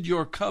rejected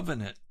your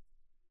covenant.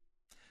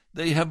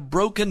 They have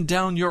broken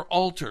down your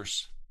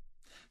altars.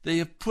 They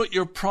have put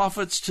your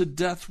prophets to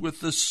death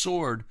with the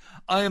sword.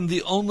 I am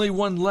the only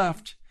one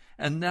left,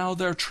 and now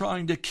they're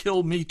trying to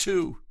kill me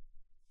too.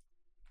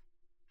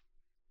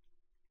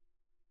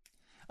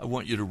 I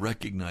want you to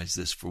recognize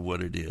this for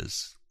what it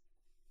is.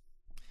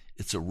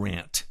 It's a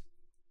rant.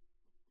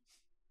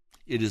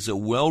 It is a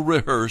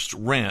well-rehearsed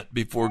rant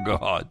before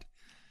God.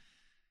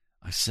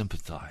 I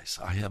sympathize.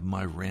 I have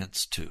my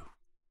rants too.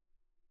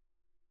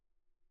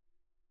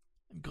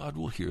 And God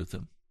will hear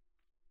them.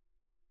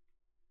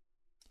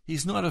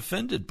 He's not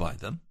offended by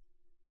them,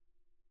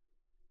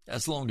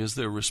 as long as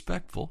they're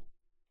respectful.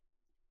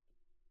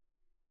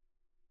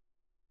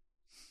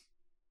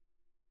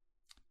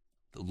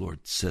 The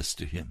Lord says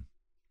to him,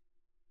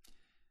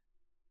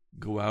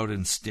 "Go out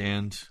and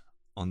stand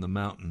on the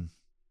mountain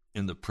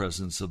in the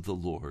presence of the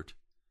Lord,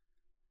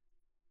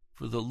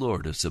 for the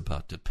Lord is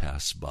about to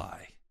pass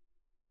by."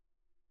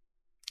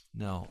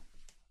 Now,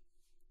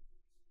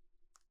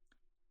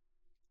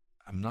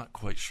 I'm not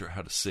quite sure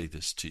how to say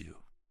this to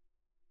you.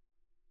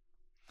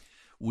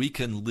 We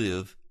can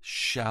live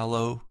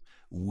shallow,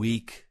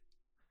 weak,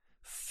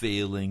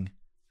 failing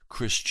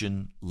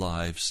Christian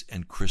lives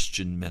and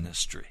Christian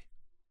ministry.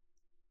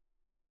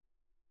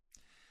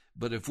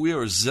 But if we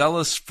are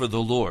zealous for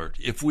the Lord,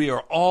 if we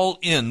are all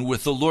in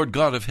with the Lord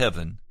God of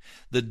heaven,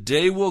 the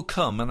day will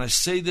come, and I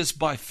say this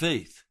by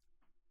faith.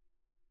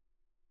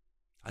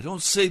 I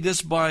don't say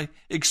this by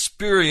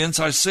experience,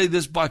 I say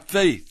this by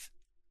faith.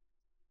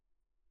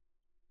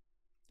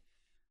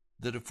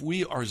 That if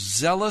we are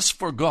zealous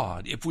for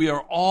God, if we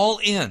are all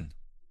in,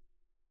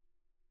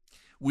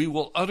 we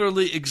will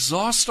utterly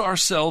exhaust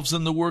ourselves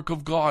in the work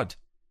of God.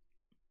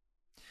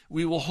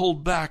 We will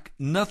hold back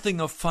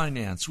nothing of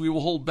finance. We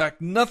will hold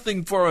back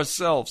nothing for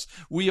ourselves.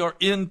 We are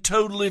in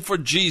totally for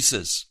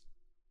Jesus.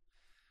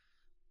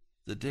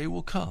 The day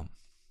will come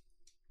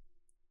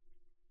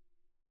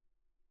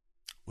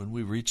when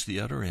we reach the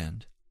utter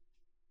end,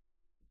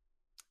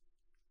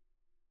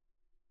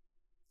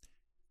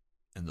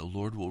 and the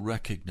Lord will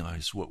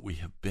recognize what we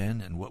have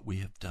been and what we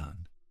have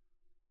done.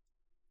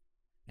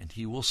 And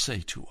He will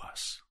say to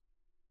us,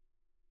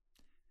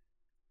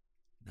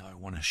 "Now I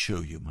want to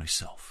show you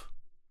myself."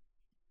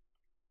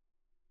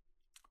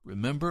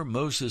 Remember,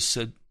 Moses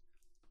said,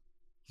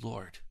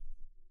 "Lord,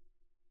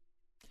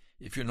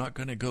 if you're not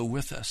going to go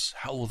with us,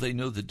 how will they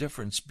know the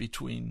difference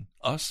between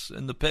us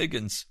and the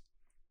pagans?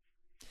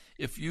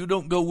 If you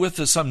don't go with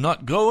us, I'm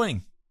not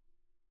going."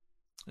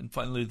 And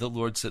finally the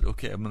Lord said,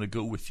 "Okay, I'm going to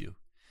go with you."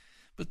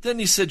 But then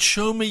He said,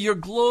 "Show me your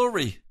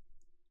glory."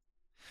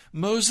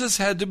 Moses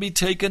had to be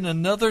taken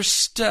another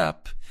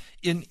step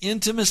in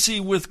intimacy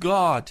with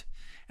God.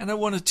 And I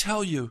want to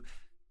tell you,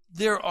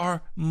 there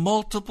are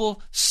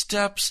multiple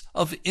steps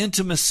of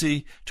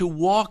intimacy to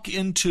walk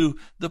into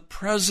the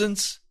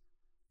presence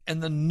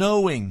and the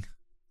knowing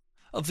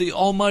of the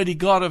Almighty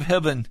God of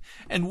heaven.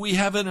 And we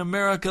have in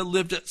America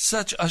lived at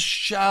such a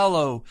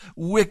shallow,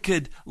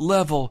 wicked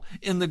level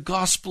in the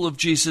gospel of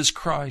Jesus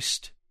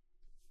Christ.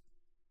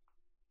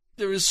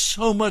 There is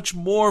so much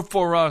more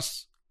for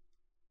us.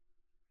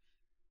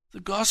 The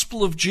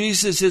gospel of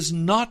Jesus is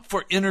not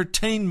for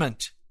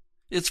entertainment.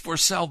 It's for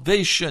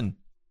salvation.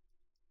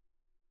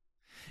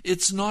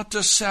 It's not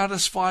to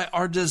satisfy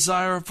our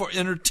desire for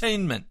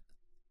entertainment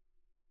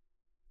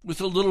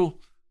with a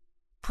little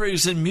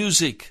praise and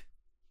music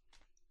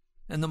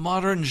and the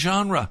modern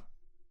genre.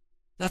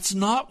 That's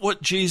not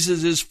what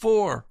Jesus is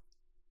for.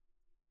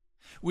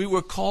 We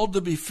were called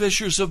to be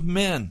fishers of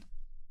men.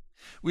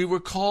 We were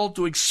called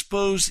to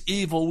expose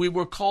evil. We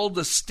were called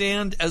to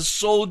stand as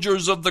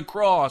soldiers of the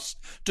cross,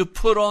 to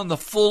put on the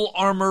full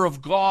armor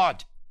of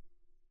God,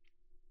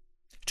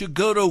 to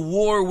go to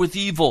war with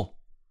evil,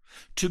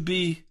 to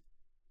be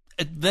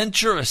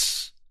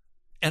adventurous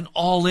and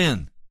all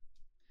in.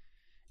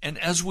 And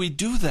as we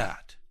do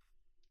that,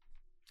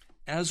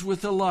 as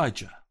with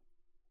Elijah,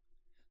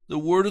 the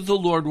word of the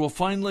Lord will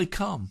finally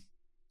come.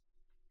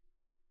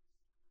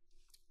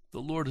 The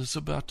Lord is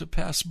about to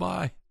pass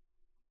by.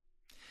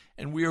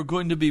 And we are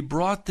going to be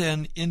brought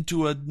then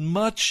into a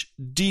much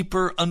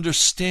deeper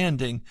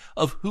understanding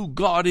of who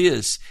God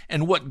is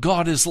and what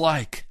God is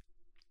like.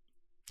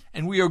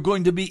 And we are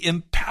going to be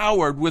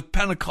empowered with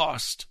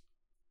Pentecost.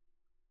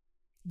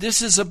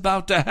 This is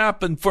about to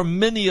happen for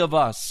many of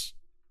us.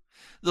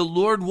 The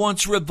Lord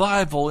wants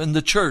revival in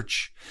the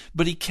church,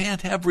 but He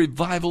can't have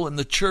revival in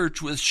the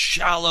church with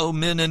shallow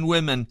men and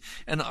women.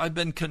 And I've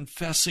been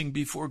confessing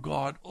before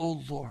God,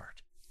 "Oh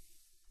Lord,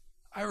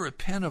 I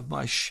repent of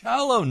my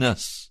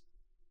shallowness.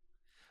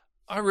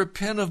 I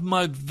repent of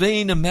my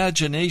vain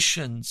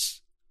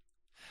imaginations.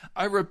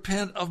 I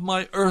repent of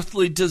my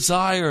earthly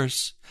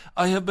desires.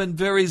 I have been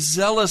very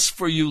zealous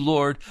for you,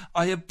 Lord.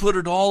 I have put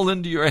it all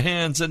into your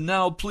hands, and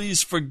now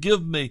please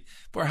forgive me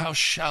for how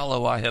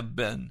shallow I have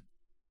been.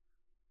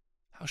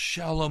 How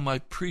shallow my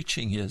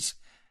preaching is.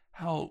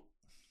 How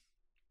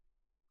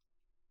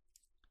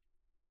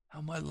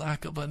my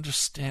lack of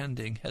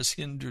understanding has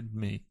hindered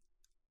me.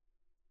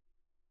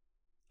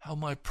 How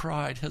my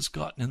pride has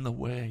gotten in the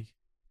way.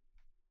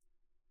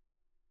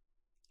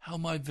 How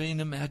my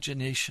vain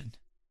imagination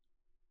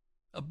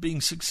of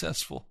being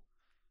successful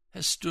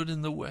has stood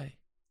in the way.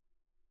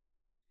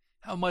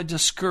 How my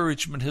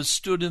discouragement has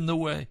stood in the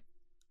way.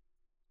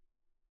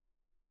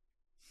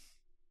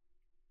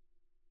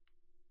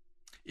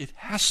 It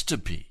has to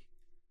be.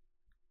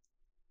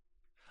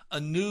 A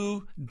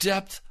new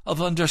depth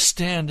of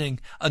understanding,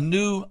 a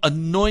new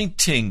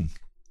anointing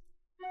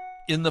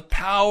in the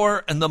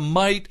power and the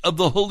might of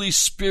the Holy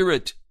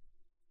Spirit.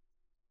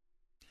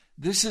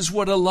 This is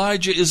what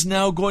Elijah is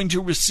now going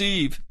to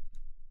receive.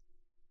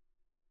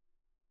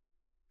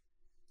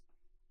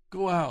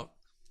 Go out,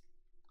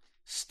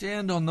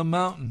 stand on the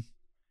mountain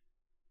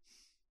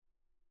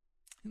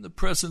in the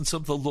presence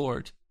of the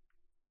Lord,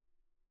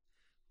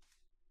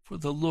 for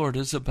the Lord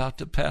is about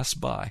to pass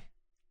by.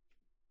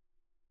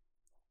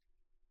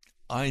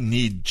 I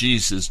need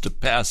Jesus to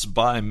pass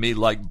by me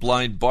like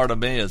blind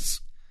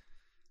Bartimaeus.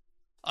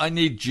 I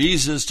need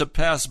Jesus to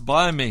pass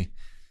by me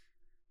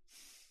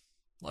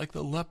like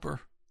the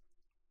leper.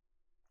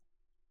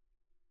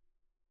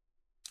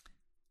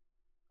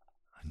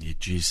 I need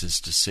Jesus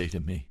to say to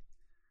me,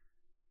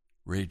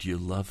 Ray, do you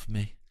love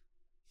me?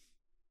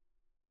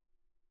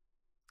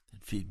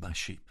 And feed my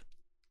sheep.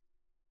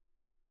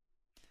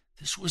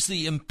 This was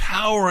the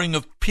empowering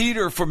of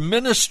Peter for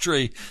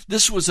ministry.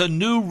 This was a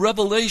new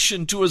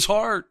revelation to his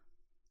heart.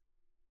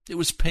 It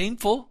was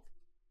painful.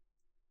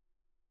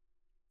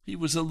 He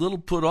was a little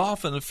put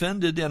off and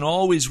offended, and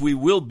always we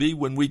will be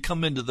when we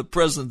come into the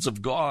presence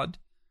of God.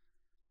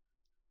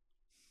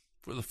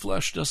 For the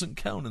flesh doesn't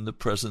count in the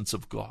presence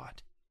of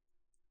God.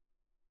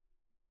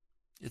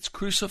 It's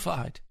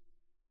crucified.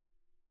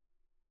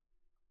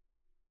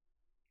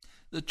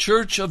 The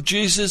church of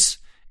Jesus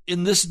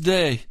in this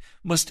day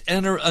must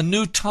enter a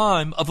new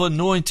time of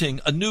anointing,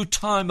 a new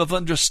time of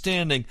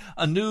understanding,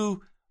 a new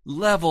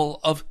level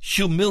of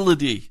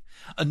humility,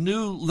 a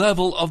new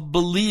level of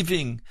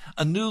believing,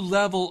 a new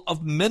level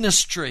of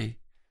ministry.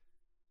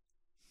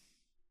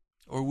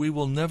 Or we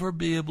will never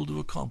be able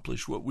to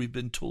accomplish what we've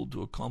been told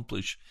to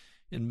accomplish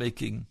in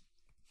making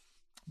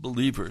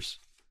believers,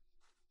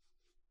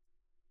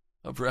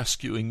 of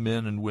rescuing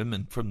men and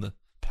women from the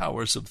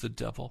powers of the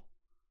devil.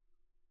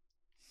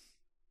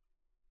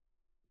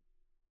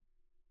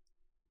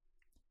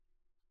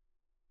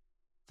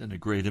 Then a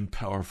great and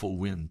powerful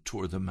wind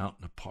tore the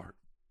mountain apart,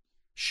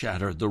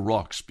 shattered the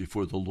rocks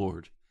before the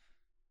Lord.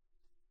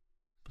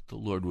 But the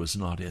Lord was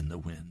not in the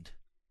wind.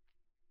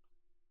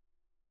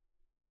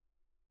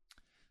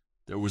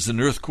 There was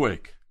an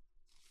earthquake,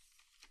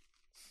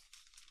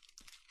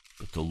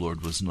 but the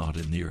Lord was not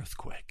in the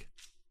earthquake.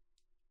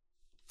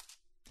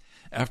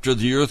 After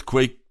the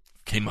earthquake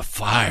came a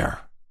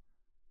fire,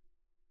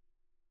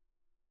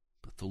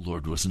 but the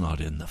Lord was not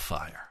in the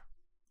fire.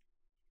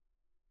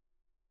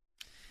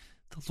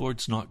 The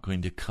Lord's not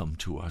going to come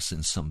to us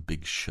in some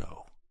big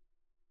show.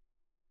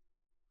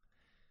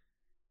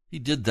 He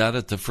did that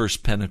at the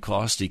first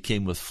Pentecost. He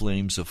came with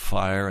flames of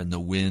fire and the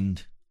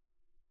wind.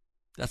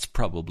 That's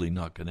probably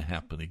not going to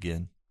happen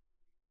again.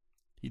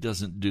 He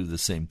doesn't do the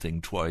same thing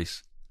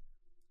twice.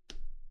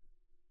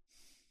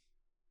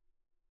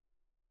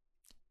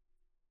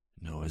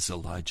 No, as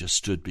Elijah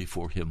stood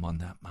before him on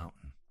that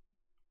mountain,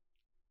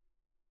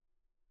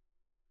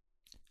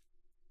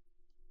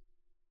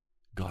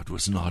 God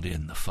was not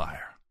in the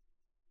fire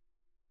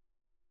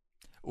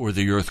or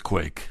the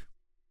earthquake.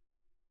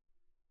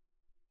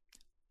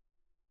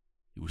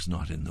 He was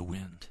not in the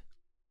wind.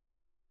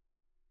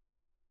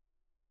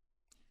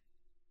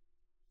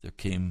 There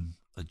came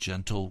a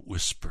gentle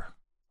whisper,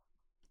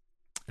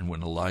 and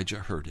when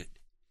Elijah heard it,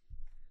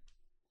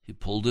 he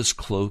pulled his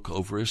cloak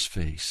over his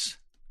face,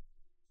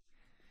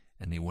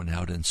 and he went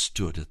out and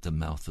stood at the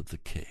mouth of the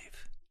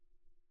cave.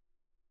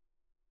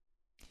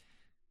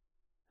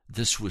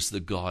 This was the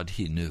God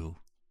he knew.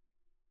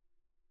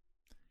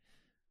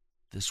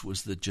 This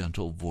was the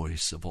gentle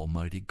voice of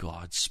Almighty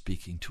God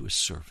speaking to his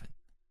servant.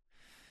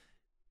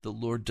 The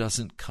Lord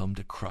doesn't come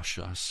to crush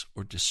us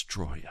or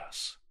destroy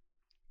us.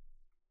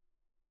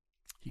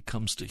 He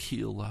comes to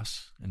heal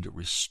us and to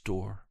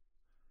restore.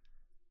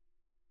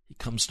 He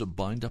comes to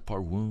bind up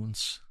our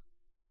wounds.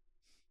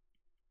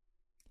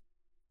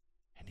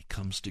 And he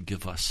comes to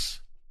give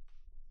us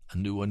a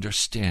new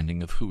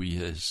understanding of who he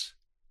is.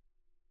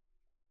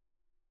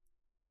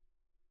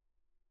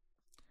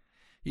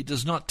 He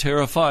does not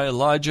terrify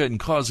Elijah and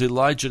cause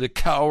Elijah to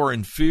cower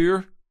in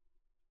fear.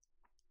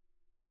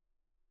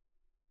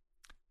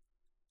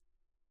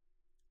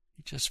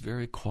 He just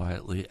very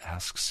quietly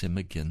asks him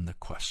again the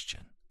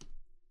question,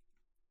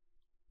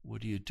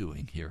 "What are you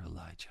doing here,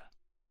 Elijah?"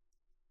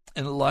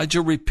 And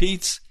Elijah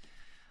repeats,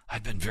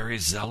 "I've been very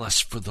zealous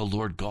for the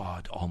Lord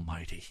God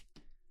Almighty.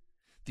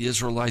 The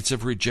Israelites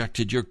have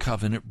rejected your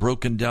covenant,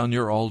 broken down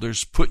your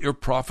altars, put your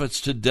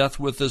prophets to death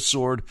with the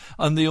sword.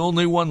 I'm the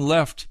only one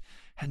left.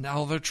 And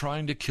now they're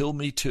trying to kill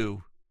me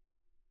too."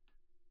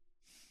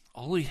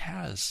 All he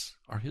has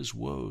are his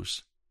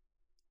woes.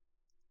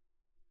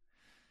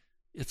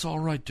 It's all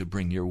right to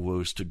bring your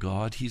woes to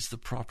God. He's the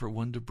proper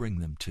one to bring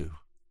them to.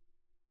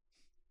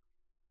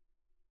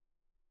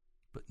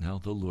 But now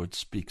the Lord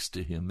speaks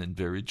to him and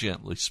very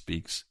gently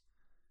speaks.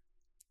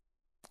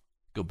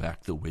 Go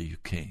back the way you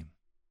came.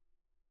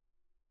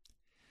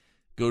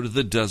 Go to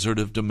the desert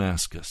of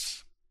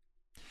Damascus.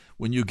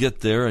 When you get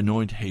there,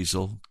 anoint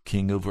Hazael,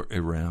 king over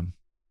Aram.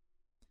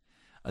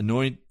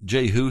 Anoint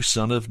Jehu,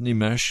 son of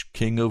Nimesh,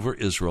 king over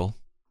Israel.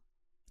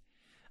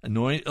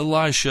 Anoint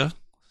Elisha,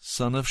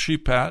 son of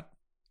Shaphat,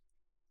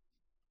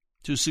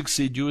 to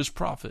succeed you as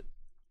prophet.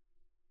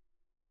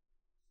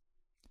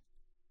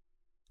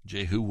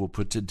 Jehu will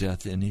put to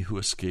death any who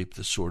escape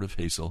the sword of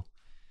Hazael.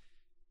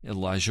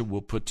 Elijah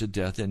will put to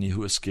death any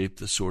who escape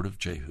the sword of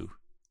Jehu.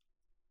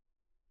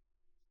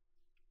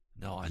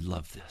 Now, I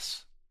love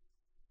this.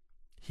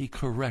 He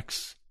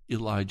corrects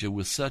Elijah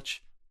with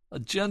such a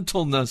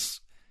gentleness.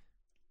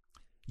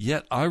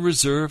 Yet I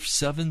reserve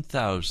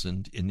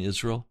 7,000 in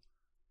Israel,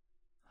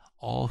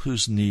 all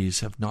whose knees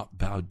have not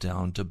bowed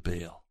down to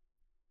Baal,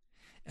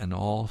 and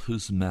all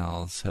whose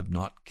mouths have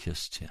not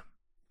kissed him.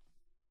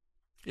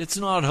 It's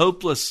not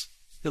hopeless,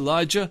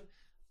 Elijah.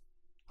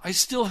 I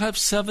still have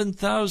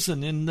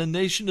 7,000 in the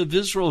nation of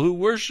Israel who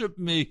worship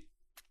me.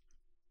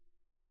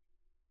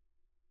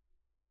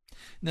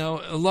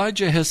 Now,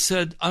 Elijah has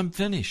said, I'm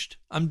finished.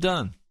 I'm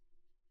done.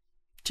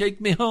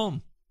 Take me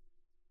home.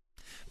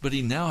 But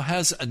he now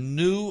has a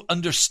new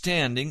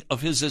understanding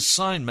of his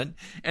assignment,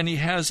 and he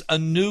has a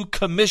new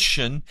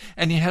commission,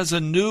 and he has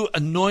a new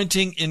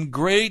anointing in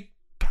great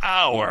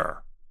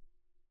power.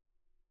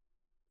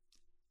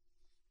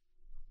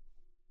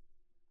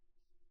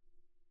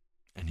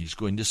 And he's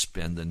going to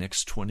spend the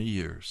next 20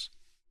 years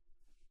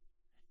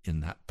in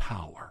that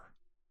power,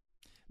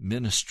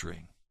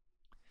 ministering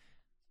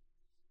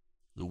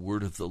the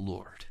word of the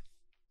Lord.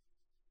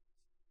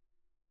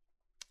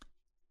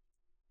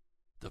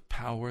 The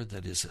power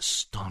that is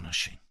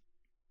astonishing.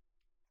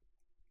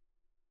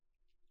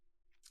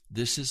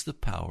 This is the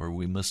power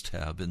we must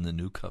have in the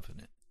new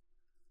covenant.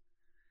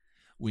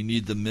 We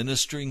need the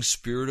ministering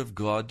Spirit of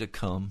God to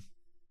come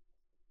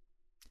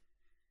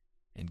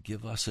and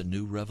give us a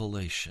new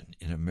revelation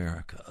in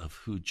America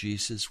of who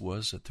Jesus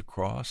was at the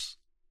cross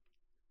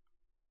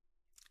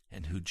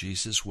and who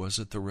Jesus was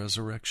at the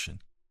resurrection.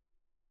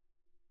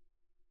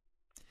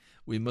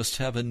 We must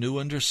have a new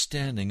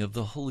understanding of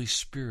the Holy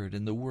Spirit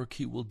and the work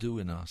He will do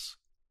in us.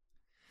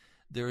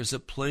 There is a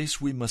place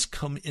we must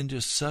come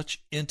into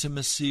such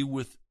intimacy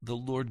with the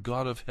Lord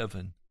God of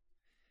heaven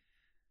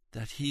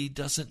that He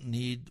doesn't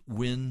need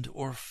wind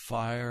or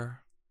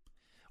fire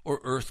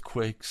or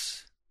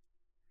earthquakes.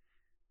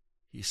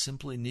 He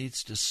simply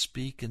needs to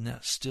speak in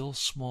that still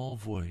small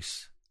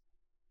voice.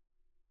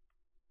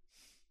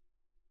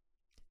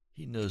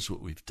 He knows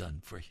what we've done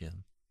for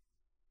Him.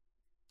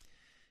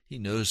 He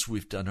knows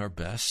we've done our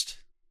best.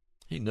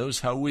 He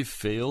knows how we've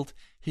failed.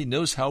 He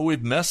knows how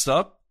we've messed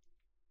up.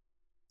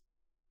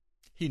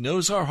 He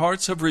knows our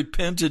hearts have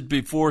repented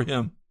before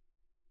Him.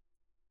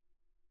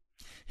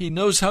 He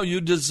knows how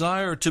you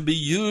desire to be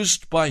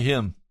used by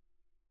Him.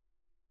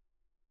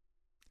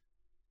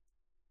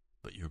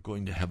 But you're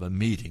going to have a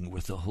meeting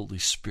with the Holy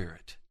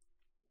Spirit.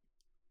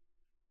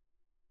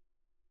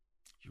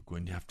 You're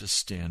going to have to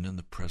stand in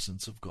the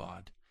presence of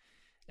God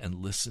and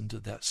listen to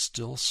that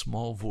still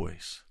small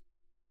voice.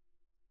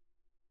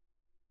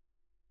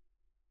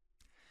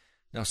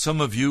 Now,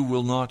 some of you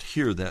will not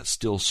hear that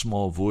still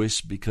small voice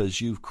because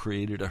you've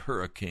created a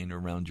hurricane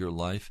around your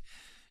life.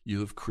 You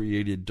have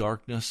created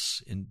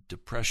darkness and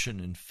depression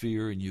and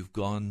fear, and you've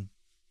gone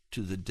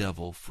to the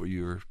devil for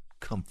your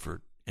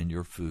comfort and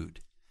your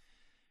food.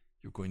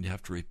 You're going to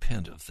have to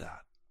repent of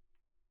that.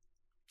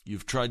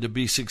 You've tried to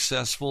be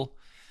successful.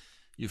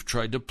 You've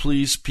tried to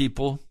please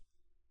people.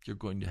 You're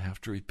going to have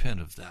to repent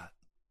of that.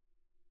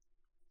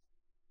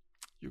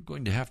 You're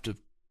going to have to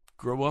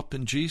grow up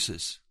in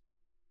Jesus.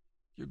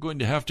 You're going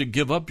to have to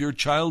give up your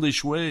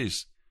childish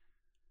ways.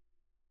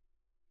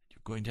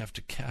 You're going to have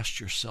to cast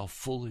yourself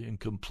fully and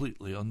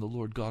completely on the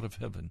Lord God of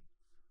heaven.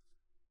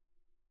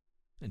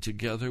 And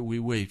together we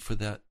wait for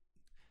that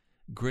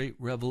great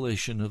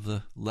revelation of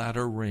the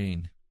latter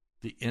rain,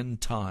 the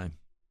end time.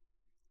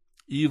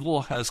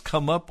 Evil has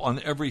come up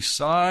on every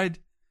side.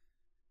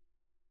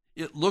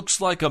 It looks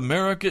like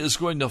America is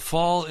going to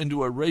fall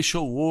into a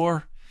racial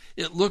war.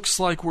 It looks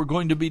like we're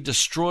going to be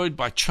destroyed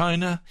by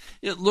China.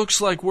 It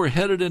looks like we're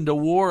headed into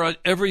war on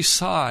every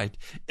side.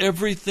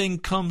 Everything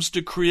comes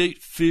to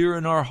create fear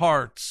in our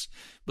hearts.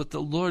 But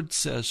the Lord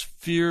says,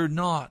 "Fear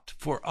not,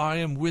 for I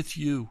am with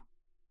you."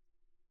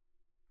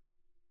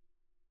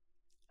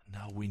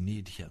 Now we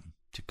need Him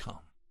to come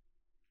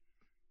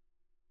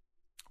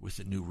with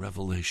a new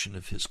revelation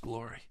of His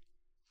glory.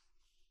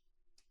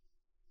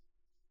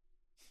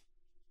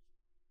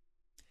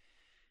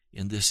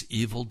 In this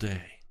evil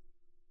day,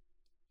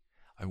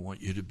 I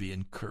want you to be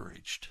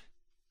encouraged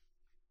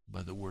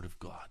by the Word of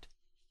God.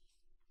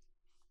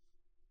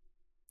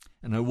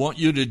 And I want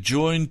you to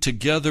join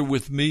together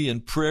with me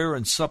in prayer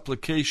and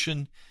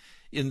supplication,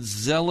 in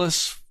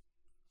zealous,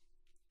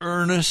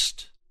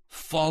 earnest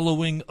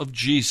following of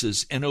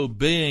Jesus and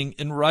obeying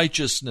in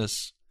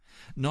righteousness,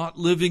 not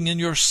living in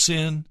your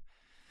sin,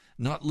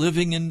 not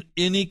living in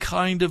any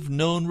kind of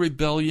known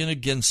rebellion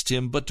against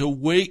Him, but to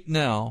wait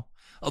now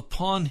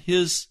upon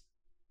His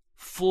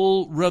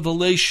full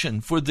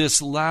revelation for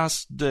this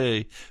last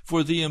day,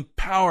 for the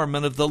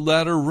empowerment of the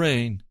latter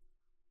rain.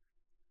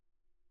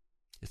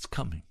 It's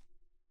coming.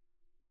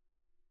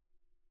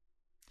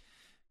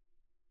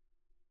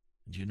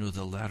 You know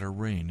the latter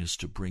rain is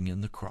to bring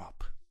in the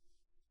crop.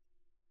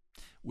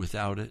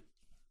 Without it,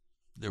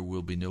 there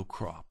will be no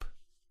crop.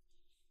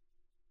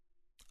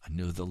 I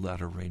know the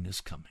latter rain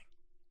is coming.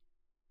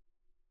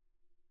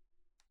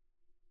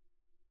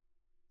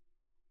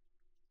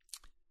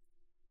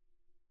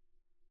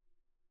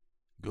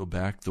 Go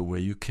back the way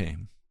you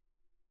came.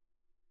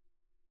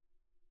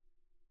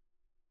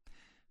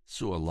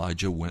 So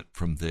Elijah went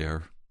from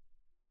there,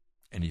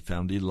 and he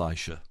found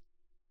Elisha.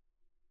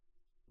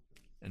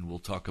 And we'll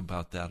talk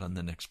about that on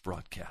the next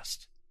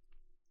broadcast.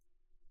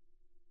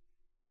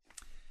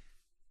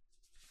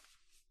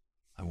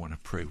 I want to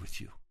pray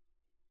with you.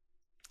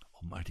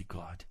 Almighty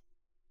God,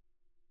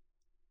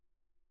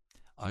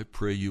 I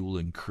pray you will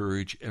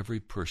encourage every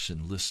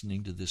person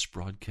listening to this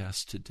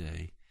broadcast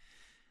today,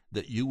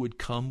 that you would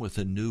come with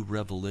a new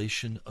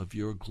revelation of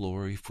your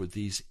glory for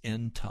these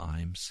end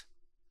times,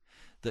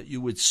 that you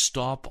would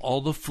stop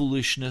all the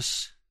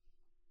foolishness,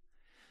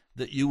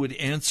 that you would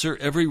answer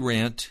every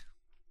rant,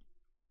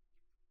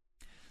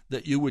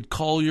 that you would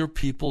call your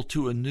people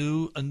to a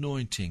new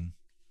anointing,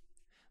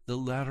 the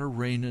latter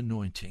rain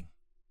anointing.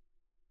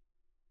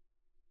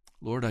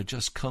 Lord, I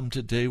just come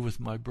today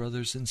with my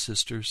brothers and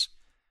sisters.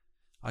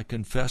 I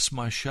confess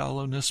my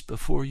shallowness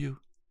before you.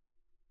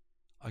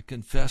 I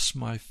confess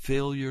my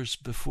failures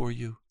before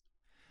you.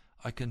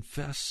 I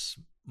confess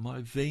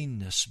my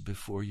vainness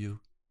before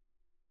you.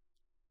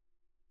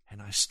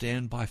 And I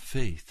stand by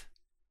faith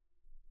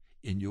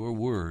in your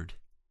word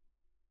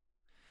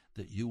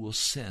that you will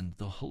send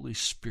the Holy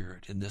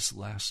Spirit in this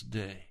last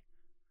day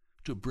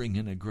to bring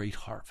in a great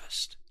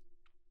harvest.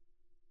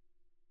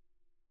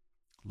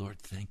 Lord,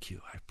 thank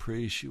you. I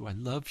praise you. I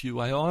love you.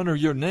 I honor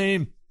your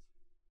name.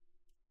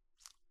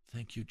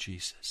 Thank you,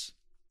 Jesus.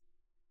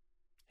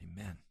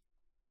 Amen.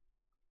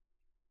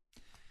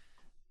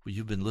 Well,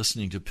 you've been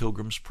listening to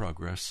Pilgrim's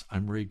Progress.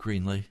 I'm Ray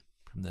Greenley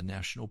from the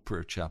National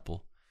Prayer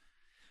Chapel.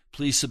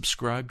 Please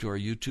subscribe to our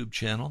YouTube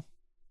channel,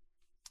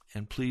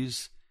 and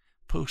please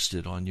post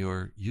it on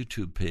your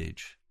YouTube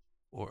page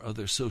or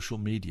other social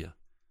media.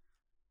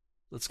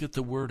 Let's get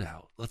the word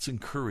out. Let's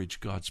encourage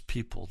God's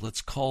people.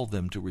 Let's call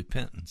them to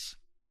repentance.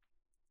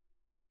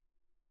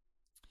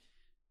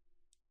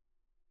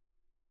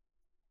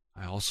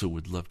 I also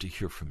would love to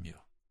hear from you.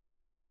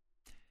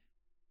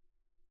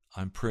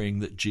 I'm praying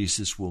that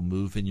Jesus will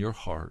move in your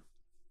heart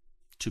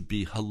to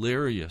be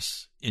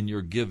hilarious in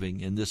your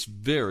giving in this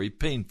very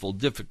painful,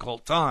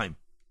 difficult time.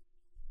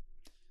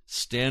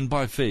 Stand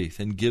by faith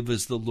and give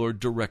as the Lord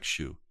directs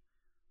you.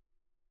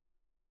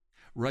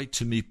 Write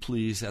to me,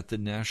 please, at the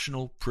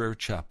National Prayer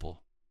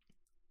Chapel,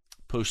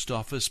 Post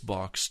Office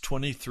Box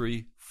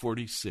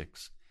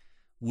 2346,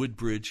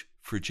 Woodbridge,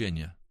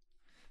 Virginia,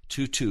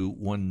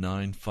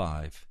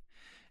 22195.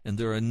 And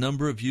there are a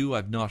number of you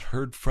I've not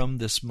heard from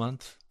this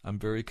month. I'm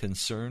very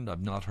concerned.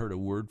 I've not heard a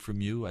word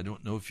from you. I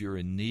don't know if you're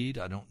in need.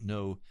 I don't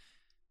know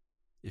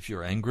if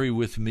you're angry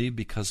with me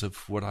because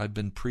of what I've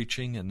been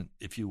preaching. And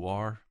if you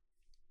are,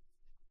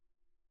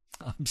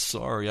 I'm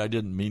sorry. I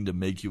didn't mean to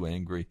make you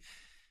angry.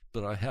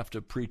 But I have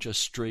to preach a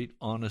straight,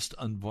 honest,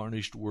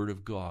 unvarnished word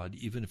of God,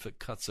 even if it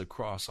cuts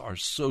across our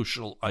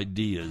social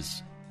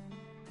ideas.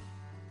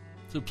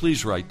 So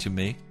please write to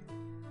me.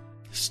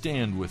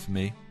 Stand with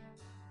me.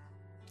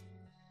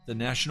 The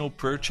National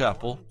Prayer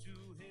Chapel,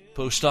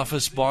 Post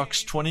Office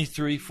Box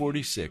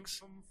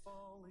 2346,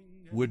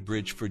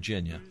 Woodbridge,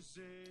 Virginia,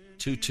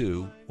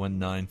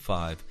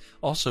 22195.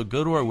 Also,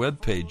 go to our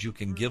webpage. You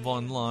can give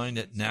online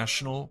at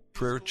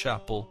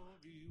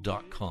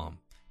nationalprayerchapel.com.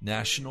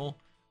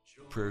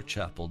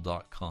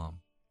 nationalprayerchapel.com.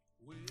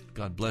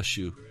 God bless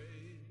you.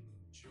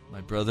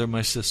 My brother,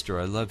 my sister,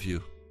 I love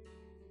you.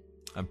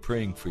 I'm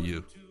praying for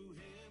you.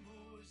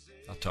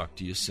 I'll talk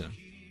to you soon.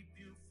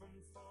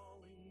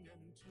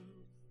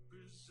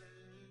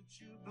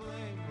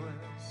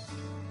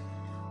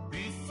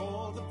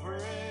 Before the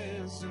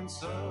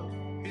presence of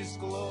His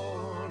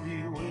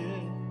glory will